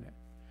live in it.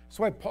 That's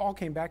why Paul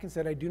came back and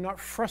said, I do not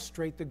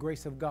frustrate the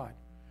grace of God,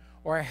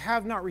 or I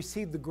have not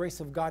received the grace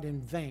of God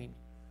in vain.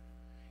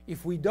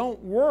 If we don't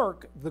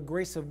work the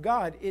grace of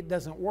God, it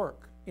doesn't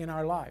work in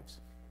our lives.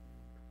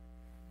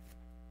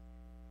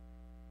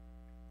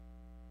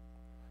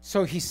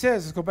 So he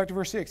says, let's go back to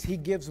verse 6, He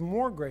gives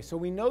more grace. So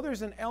we know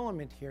there's an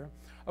element here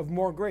of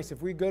more grace.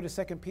 If we go to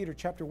 2 Peter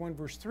chapter 1,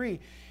 verse 3,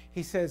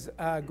 he says,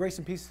 grace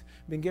and peace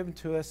have been given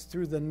to us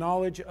through the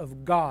knowledge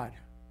of God.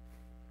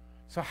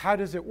 So how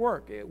does it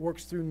work? It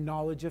works through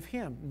knowledge of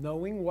Him,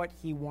 knowing what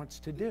He wants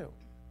to do.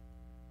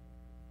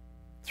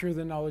 Through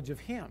the knowledge of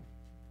Him.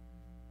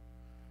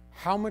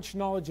 How much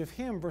knowledge of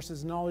Him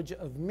versus knowledge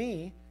of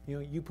me,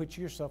 you put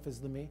yourself as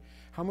the me,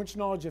 how much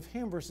knowledge of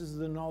Him versus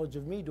the knowledge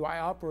of me do I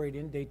operate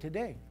in day to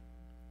day?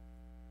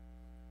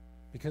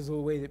 Because of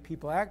the way that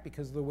people act,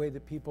 because of the way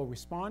that people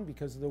respond,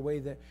 because of the way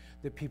that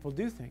people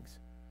do things.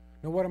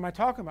 Now, what am I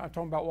talking about? I'm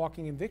talking about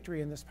walking in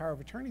victory in this power of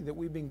attorney that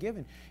we've been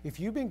given. If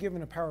you've been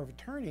given a power of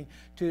attorney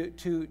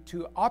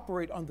to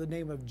operate on the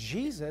name of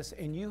Jesus,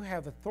 and you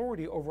have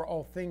authority over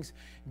all things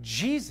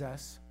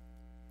Jesus,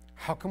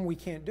 how come we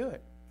can't do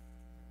it?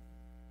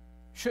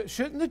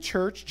 Shouldn't the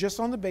church, just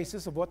on the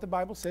basis of what the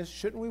Bible says,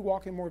 shouldn't we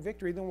walk in more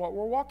victory than what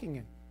we're walking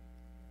in?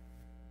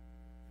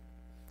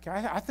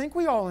 Okay, I think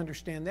we all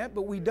understand that,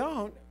 but we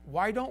don't.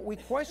 Why don't we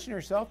question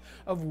ourselves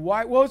of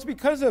why? Well, it's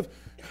because of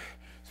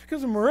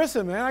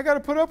Marissa, man. I got to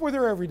put up with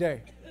her every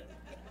day.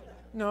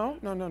 No.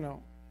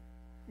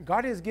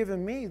 God has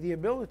given me the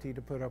ability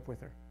to put up with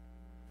her.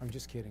 I'm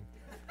just kidding.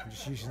 I'm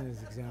just using it as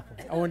an example.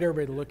 I want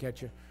everybody to look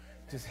at you.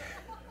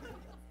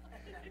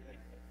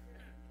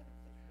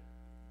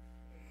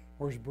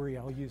 Where's Bree?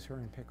 I'll use her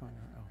and pick on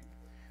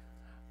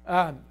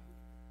her.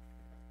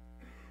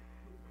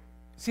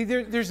 See,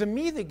 there's a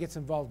me that gets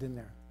involved in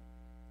there.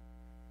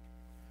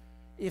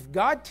 If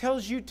God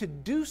tells you to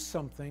do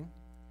something,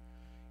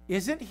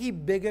 isn't He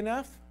big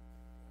enough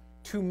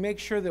to make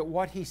sure that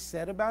what He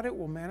said about it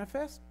will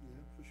manifest? Yeah,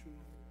 for sure.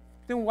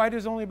 Then why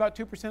does only about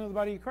 2% of the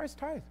body of Christ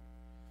tithe?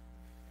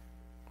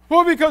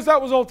 Well, because that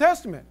was Old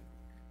Testament.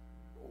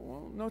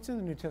 Well, no, it's in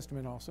the New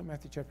Testament also,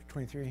 Matthew chapter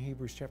 23 and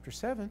Hebrews chapter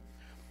 7.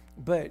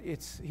 But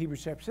it's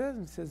Hebrews chapter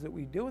 7 says that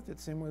we deal with it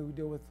the same way we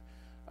deal with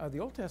the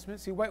Old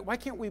Testament. See, why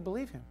can't we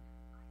believe Him?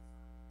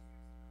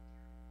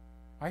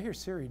 I hear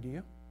Siri, do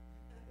you?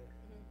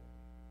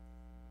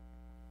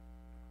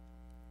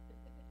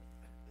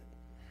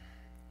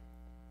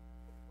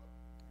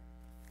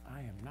 I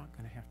am not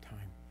going to have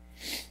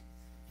time.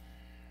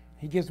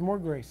 He gives more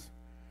grace.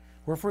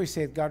 Wherefore He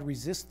saith, God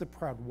resists the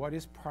proud. What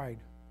is pride?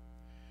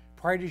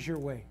 Pride is your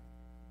way.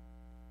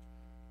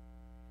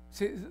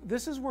 See,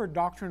 this is where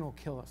doctrine will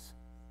kill us.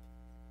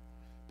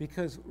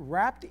 Because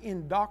wrapped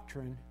in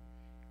doctrine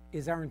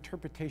is our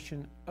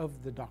interpretation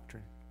of the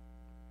doctrine.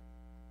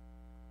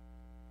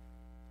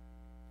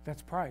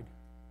 That's pride.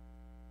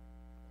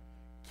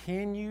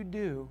 Can you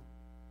do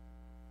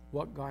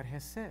what God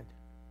has said?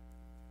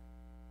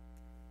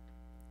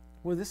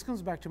 Well, this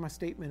comes back to my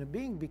statement of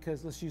being,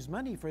 because let's use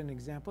money for an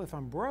example. If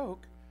I'm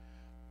broke,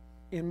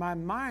 in my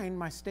mind,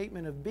 my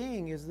statement of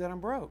being is that I'm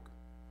broke.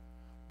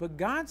 But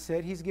God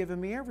said He's given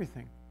me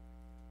everything.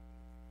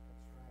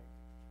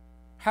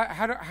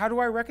 How do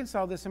I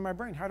reconcile this in my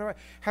brain? How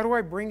do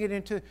I bring it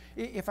into,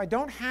 if I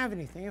don't have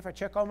anything, if I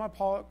check all my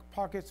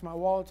pockets, my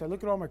wallets, I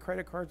look at all my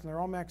credit cards and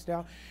they're all maxed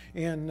out,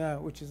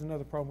 and which is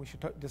another problem we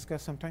should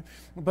discuss sometime.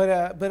 But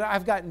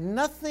I've got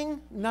nothing.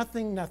 Now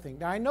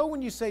I know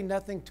when you say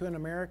nothing to an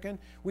American,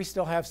 we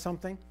still have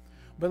something.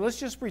 But let's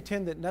just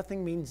pretend that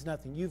nothing means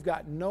nothing. You've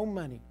got no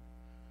money.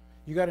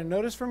 You got a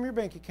notice from your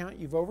bank account.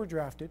 You've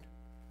overdrafted.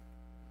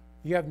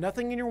 You have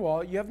nothing in your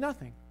wallet. You have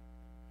nothing.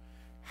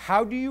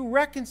 How do you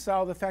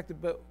reconcile the fact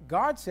that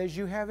God says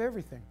you have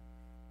everything?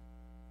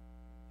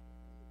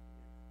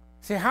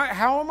 See,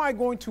 how am I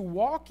going to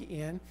walk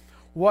in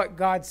what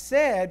God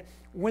said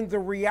when the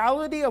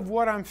reality of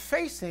what I'm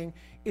facing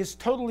is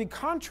totally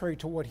contrary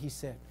to what He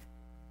said?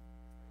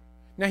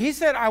 Now, He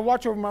said, I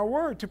watch over my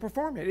word to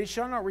perform it. It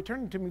shall not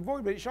return to me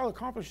void, but it shall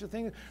accomplish the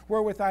thing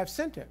wherewith I have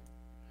sent it.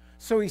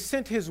 So He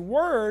sent His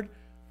word,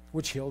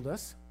 which healed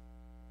us.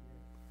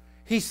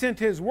 He sent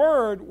His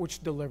word,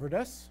 which delivered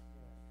us.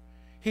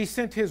 He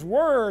sent His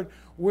word,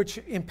 which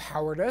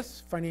empowered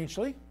us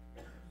financially.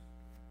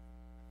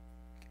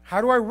 How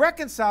do I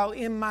reconcile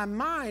in my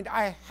mind?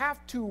 I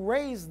have to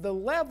raise the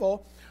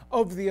level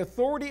of the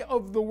authority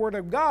of the Word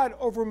of God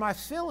over my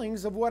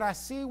feelings of what I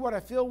see, what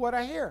I feel, what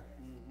I hear.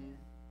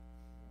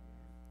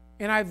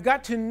 And I've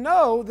got to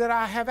know that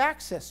I have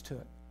access to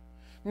it.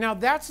 Now,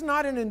 that's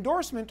not an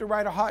endorsement to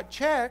write a hot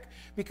check,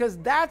 because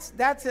that's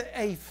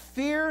a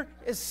fear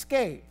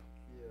escape.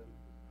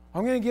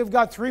 I'm going to give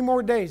God 3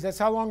 more days. That's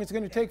how long it's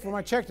going to take for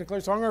my check to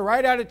clear. So I'm going to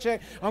write out a check.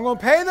 I'm going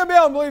to pay the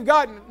bill and believe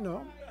God.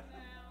 No.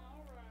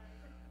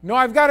 No,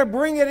 I've got to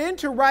bring it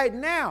into right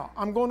now.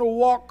 I'm going to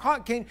walk.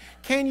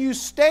 Can you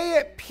stay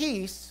at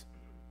peace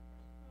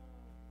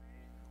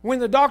when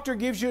the doctor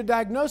gives you a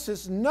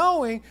diagnosis,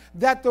 knowing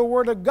that the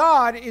Word of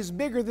God is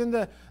bigger than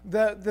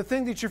the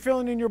thing that you're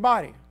feeling in your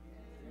body?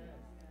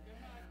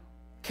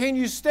 Can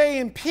you stay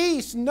in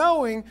peace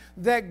knowing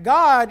that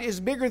God is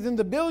bigger than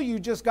the bill you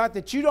just got,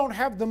 that you don't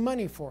have the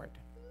money for it?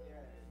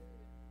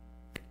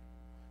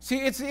 See,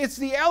 it's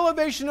the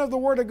elevation of the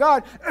Word of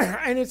God,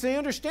 and it's the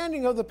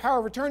understanding of the power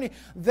of attorney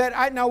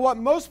now what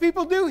most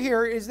people do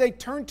here is they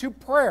turn to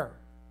prayer.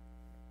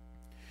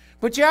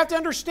 But you have to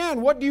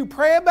understand, what do you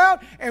pray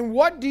about and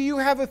what do you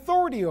have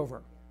authority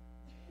over?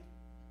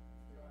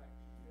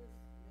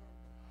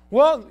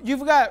 Well,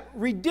 you've got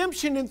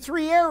redemption in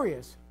 3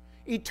 areas.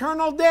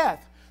 Eternal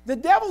death. The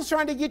devil's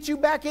trying to get you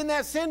back in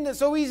that sin that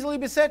so easily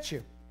besets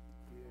you.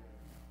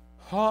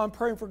 Oh, I'm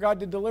praying for God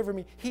to deliver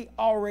me. He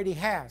already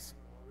has.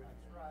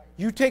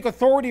 You take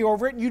authority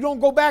over it and you don't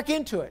go back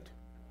into it.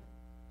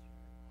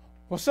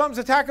 Well, something's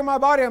attacking my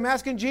body. I'm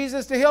asking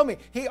Jesus to heal me.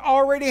 He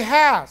already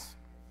has.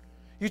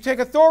 You take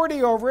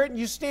authority over it and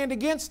you stand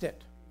against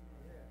it.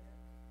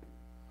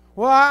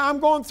 Well, I'm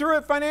going through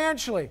it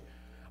financially.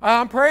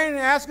 I'm praying and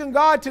asking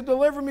God to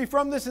deliver me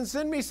from this and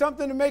send me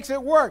something that makes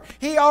it work.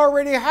 He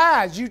already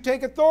has. You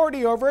take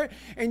authority over it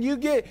and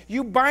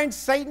you bind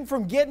Satan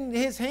from getting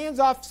his hands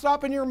off,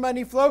 stopping your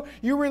money flow.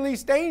 You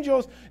released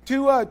angels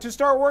to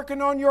start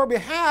working on your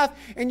behalf,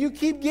 and you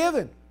keep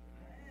giving.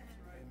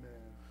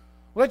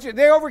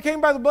 They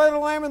overcame by the blood of the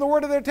Lamb and the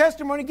word of their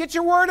testimony. Get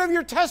your word of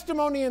your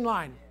testimony in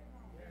line.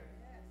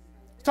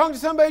 I was talking to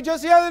somebody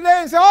just the other day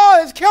and said, "Oh,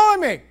 it's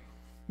killing me.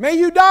 May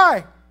you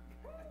die."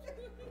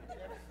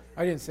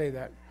 I didn't say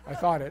that. I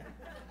thought it.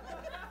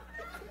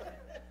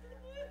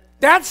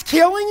 That's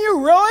killing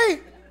you,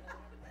 really?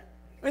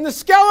 In the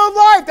scale of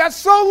life, that's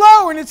so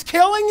low and it's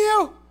killing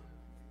you?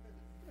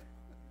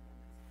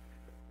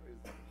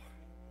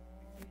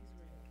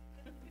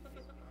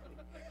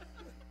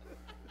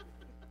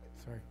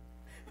 Sorry.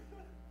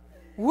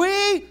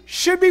 We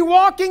should be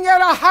walking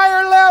at a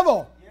higher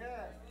level.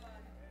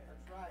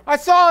 I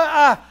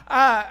saw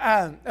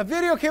a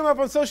video came up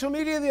on social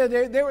media the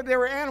other day. They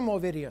were animal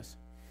videos.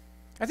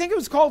 I think it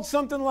was called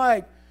something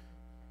like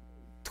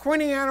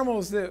 20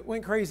 animals that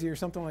went crazy or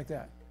something like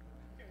that.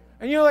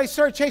 And they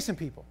started chasing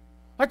people.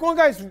 Like one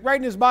guy's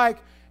riding his bike,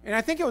 and I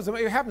think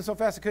it happened so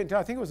fast I couldn't tell.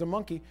 I think it was a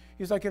monkey.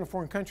 He was like in a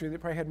foreign country. They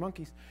probably had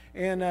monkeys.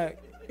 And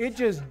it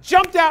just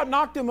jumped out,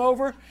 knocked him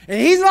over,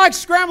 and he's like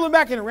scrambling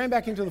back and it ran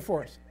back into the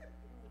forest.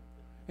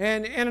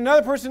 And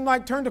another person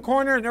like turned a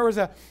corner and there was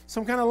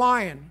some kind of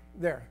lion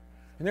there.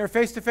 And they were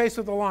face to face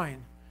with the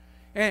lion.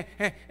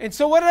 And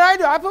so what did I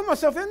do? I put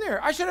myself in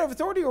there. I should have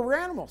authority over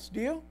animals.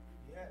 Do you?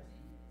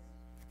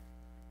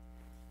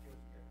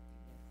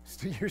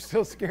 Yes. You're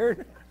still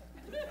scared?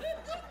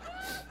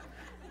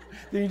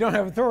 Then you don't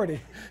have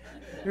authority.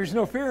 There's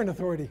no fear in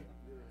authority.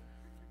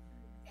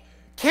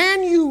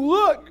 Can you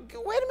look?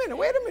 Wait a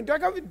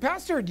minute.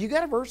 Pastor, do you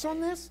got a verse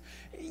on this?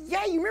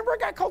 Yeah, you remember a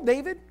guy called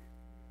David?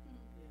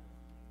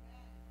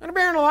 And a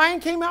bear and a lion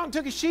came out and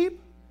took a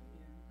sheep.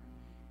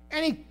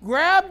 And he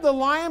grabbed the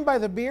lion by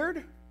the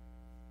beard.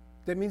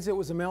 That means it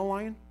was a male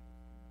lion.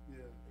 Yeah.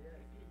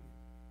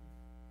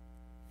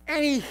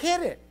 And he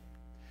hit it.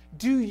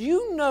 Do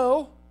you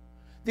know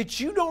that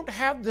you don't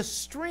have the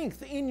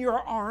strength in your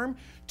arm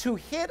to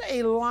hit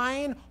a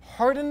lion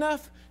hard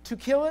enough to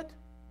kill it?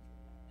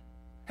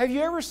 Have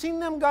you ever seen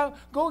them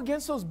go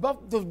against those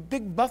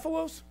big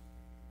buffaloes?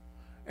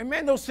 And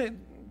man, those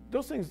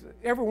things,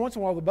 every once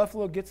in a while the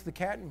buffalo gets the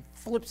cat and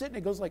flips it and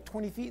it goes like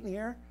 20 feet in the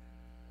air.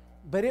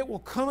 But it will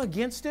come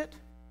against it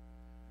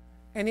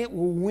and it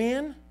will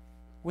win.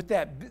 With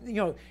that,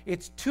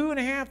 it's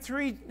 2.5,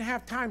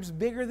 3.5 times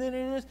bigger than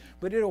it is,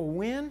 but it'll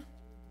win.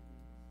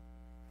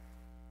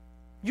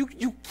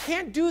 You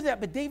can't do that,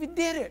 but David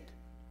did it.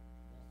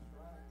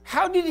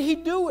 How did he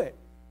do it?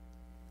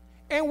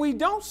 And we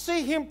don't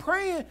see him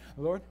praying,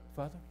 Lord,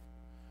 Father,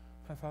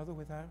 my Father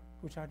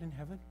which art in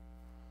heaven,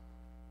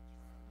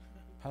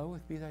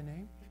 hallowed be thy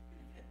name.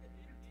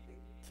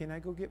 Can I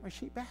go get my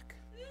sheep back?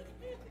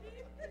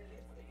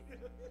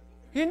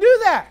 He didn't do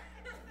that.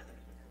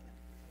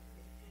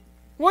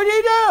 What did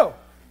he do?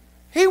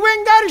 He went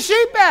and got his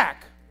sheep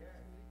back.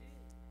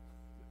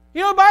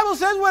 You know, the Bible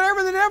says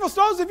whatever the devil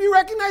stole, if you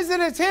recognize that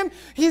it's him,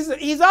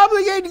 he's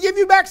obligated to give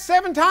you back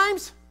 7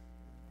 times.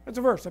 That's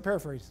a verse, I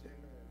paraphrased it.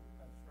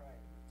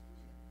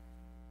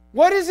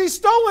 What has he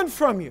stolen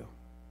from you?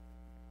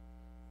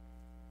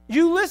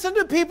 You listen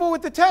to people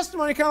with the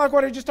testimony, kind of like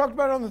what I just talked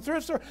about on the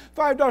thrift store,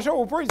 $5 show.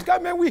 Well, praise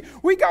God, man,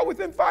 we got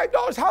within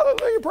 $5.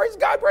 Hallelujah, praise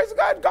God,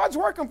 God's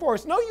working for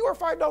us. No, you are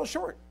 $5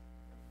 short.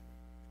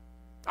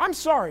 I'm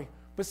sorry,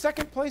 but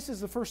second place is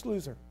the first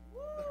loser.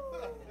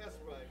 That's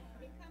right.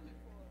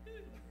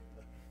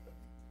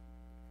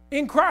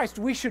 In Christ,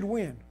 we should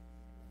win.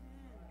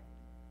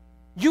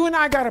 You and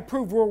I got to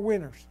prove we're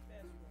winners.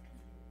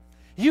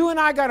 You and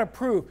I got to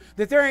prove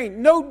that there ain't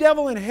no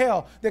devil in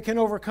hell that can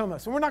overcome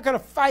us. And we're not going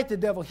to fight the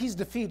devil. He's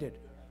defeated.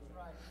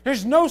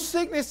 There's no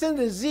sickness and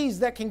disease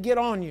that can get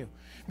on you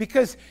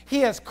because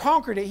he has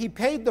conquered it. He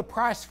paid the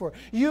price for it.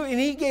 And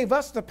he gave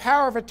us the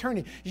power of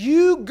attorney.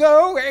 You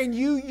go and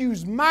you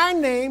use my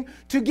name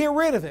to get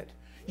rid of it.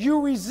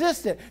 You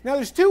resist it. Now,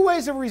 there's 2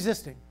 ways of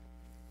resisting.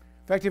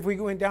 In fact, if we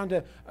went down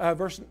to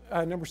verse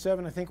number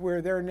 7, I think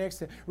we're there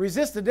next.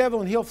 Resist the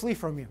devil and he'll flee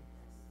from you.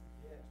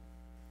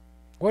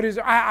 What is?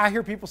 I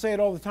hear people say it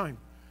all the time.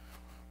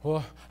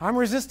 Well, I'm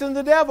resisting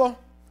the devil.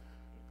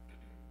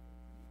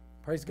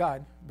 Praise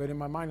God. But in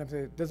my mind, I'm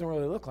saying it doesn't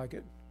really look like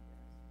it.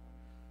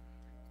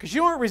 Because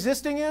you know what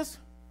resisting is?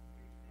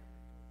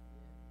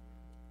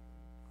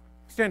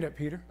 Stand up,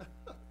 Peter.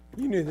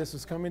 You knew this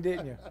was coming,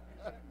 didn't you?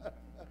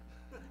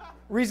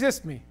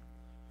 Resist me.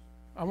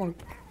 I want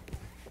to...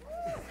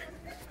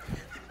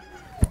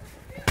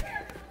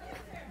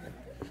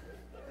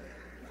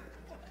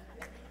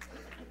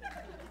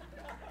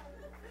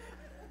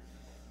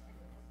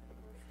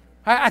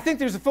 I think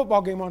there's a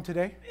football game on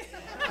today.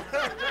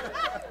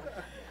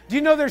 Do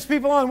you know there's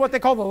people on what they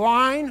call the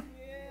line?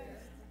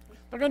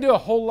 They're going to do a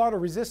whole lot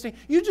of resisting.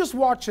 You just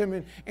watch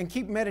them and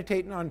keep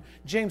meditating on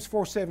James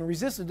 4:7.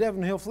 Resist the devil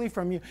and he'll flee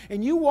from you.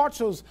 And you watch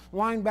those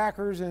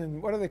linebackers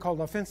and what are they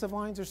called, offensive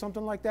lines or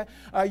something like that.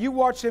 You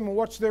watch them and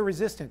watch their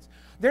resistance.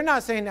 They're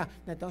not saying, now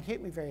don't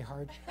hit me very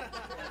hard.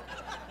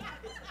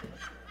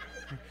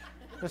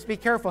 Let's be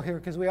careful here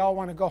because we all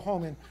want to go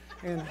home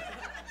and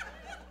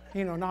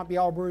not be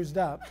all bruised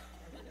up.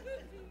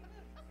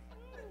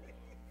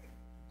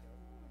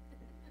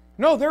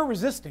 No, they're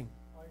resisting.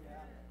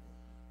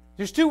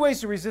 There's 2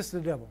 ways to resist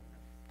the devil.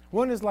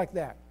 One is like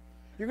that.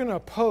 You're going to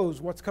oppose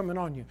what's coming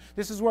on you.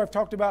 This is where I've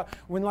talked about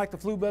when like the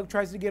flu bug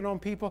tries to get on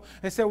people.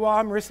 They say, well,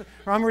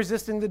 I'm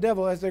resisting the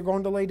devil as they're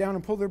going to lay down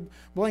and pull their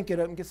blanket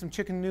up and get some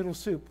chicken noodle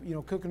soup,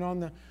 cooking on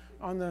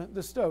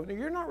the stove.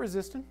 You're not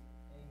resisting.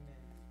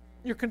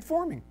 You're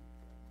conforming.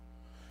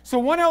 So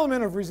one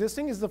element of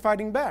resisting is the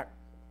fighting back.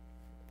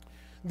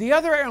 The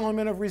other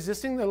element of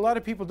resisting that a lot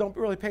of people don't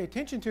really pay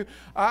attention to,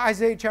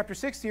 Isaiah chapter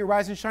 60,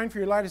 arise and shine for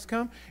your light has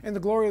come and the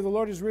glory of the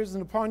Lord is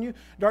risen upon you.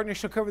 Darkness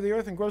shall cover the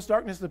earth and gross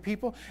darkness the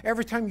people.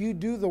 Every time you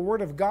do the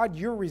word of God,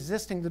 you're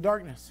resisting the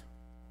darkness.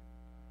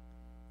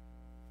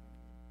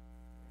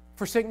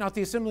 Forsake not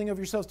the assembling of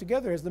yourselves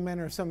together as the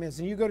manner of some is.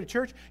 And you go to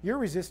church, you're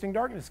resisting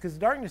darkness because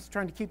darkness is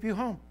trying to keep you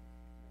home.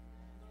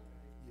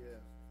 Yeah.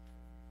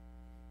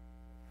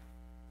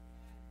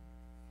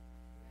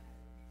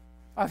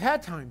 I've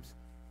had times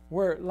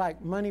where like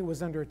money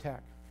was under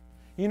attack.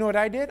 You know what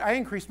I did? I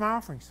increased my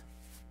offerings.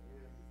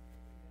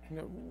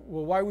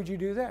 Well, why would you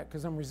do that?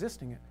 Because I'm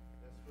resisting it.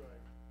 That's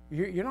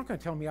right. You're not going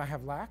to tell me I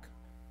have lack.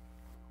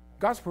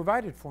 God's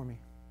provided for me.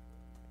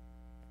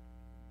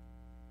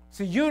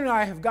 See, you and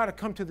I have got to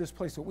come to this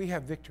place that we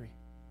have victory.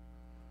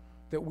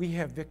 That we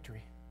have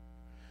victory.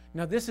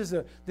 Now, this is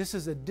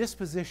a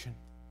disposition.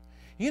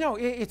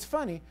 It's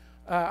funny.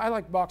 I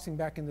liked boxing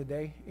back in the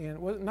day, and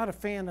was not a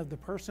fan of the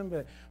person,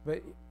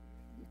 but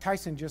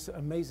Tyson just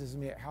amazes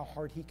me at how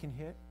hard he can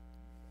hit.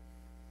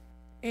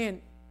 And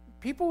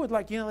people would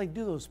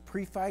do those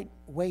pre-fight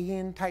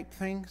weigh-in type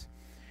things.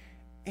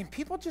 And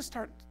people just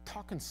start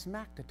talking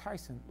smack to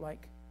Tyson.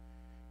 Like,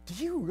 do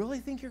you really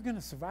think you're going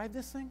to survive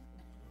this thing?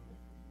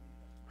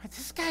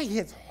 This guy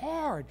hits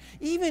hard.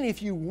 Even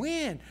if you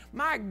win,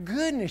 my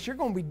goodness, you're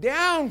going to be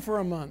down for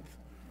a month.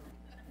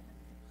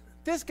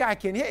 This guy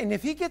can hit. And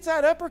if he gets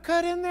that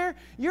uppercut in there,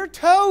 you're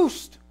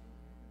toast.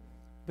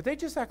 But they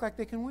just act like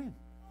they can win.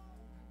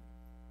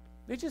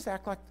 They just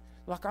act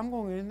like I'm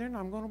going in there and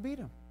I'm going to beat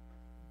him.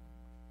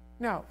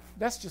 Now,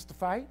 that's just a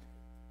fight.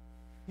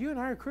 You and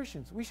I are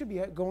Christians. We should be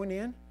going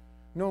in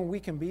knowing we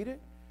can beat it,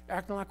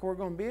 acting like we're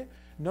going to beat it.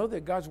 Know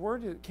that God's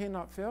word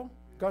cannot fail.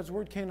 God's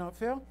word cannot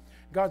fail.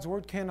 God's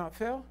word cannot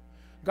fail.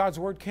 God's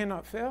word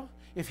cannot fail.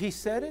 If he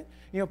said it,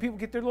 people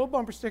get their little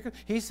bumper sticker.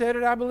 He said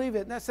it, I believe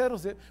it, and that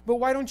settles it. But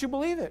why don't you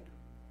believe it?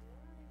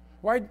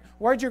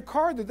 Why'd your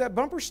car that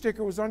bumper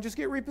sticker was on just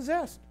get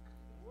repossessed?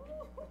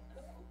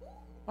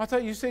 I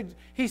thought you said,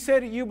 he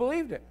said it, you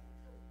believed it.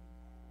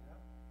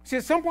 See,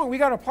 at some point, we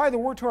got to apply the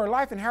word to our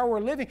life and how we're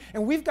living,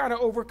 and we've got to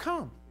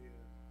overcome.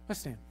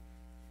 Let's stand.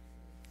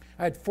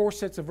 I had 4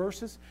 sets of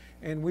verses,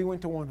 and we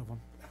went to one of them.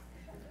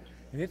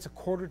 And it's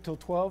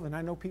 11:45, and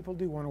I know people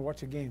do want to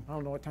watch a game. I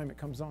don't know what time it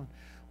comes on,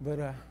 but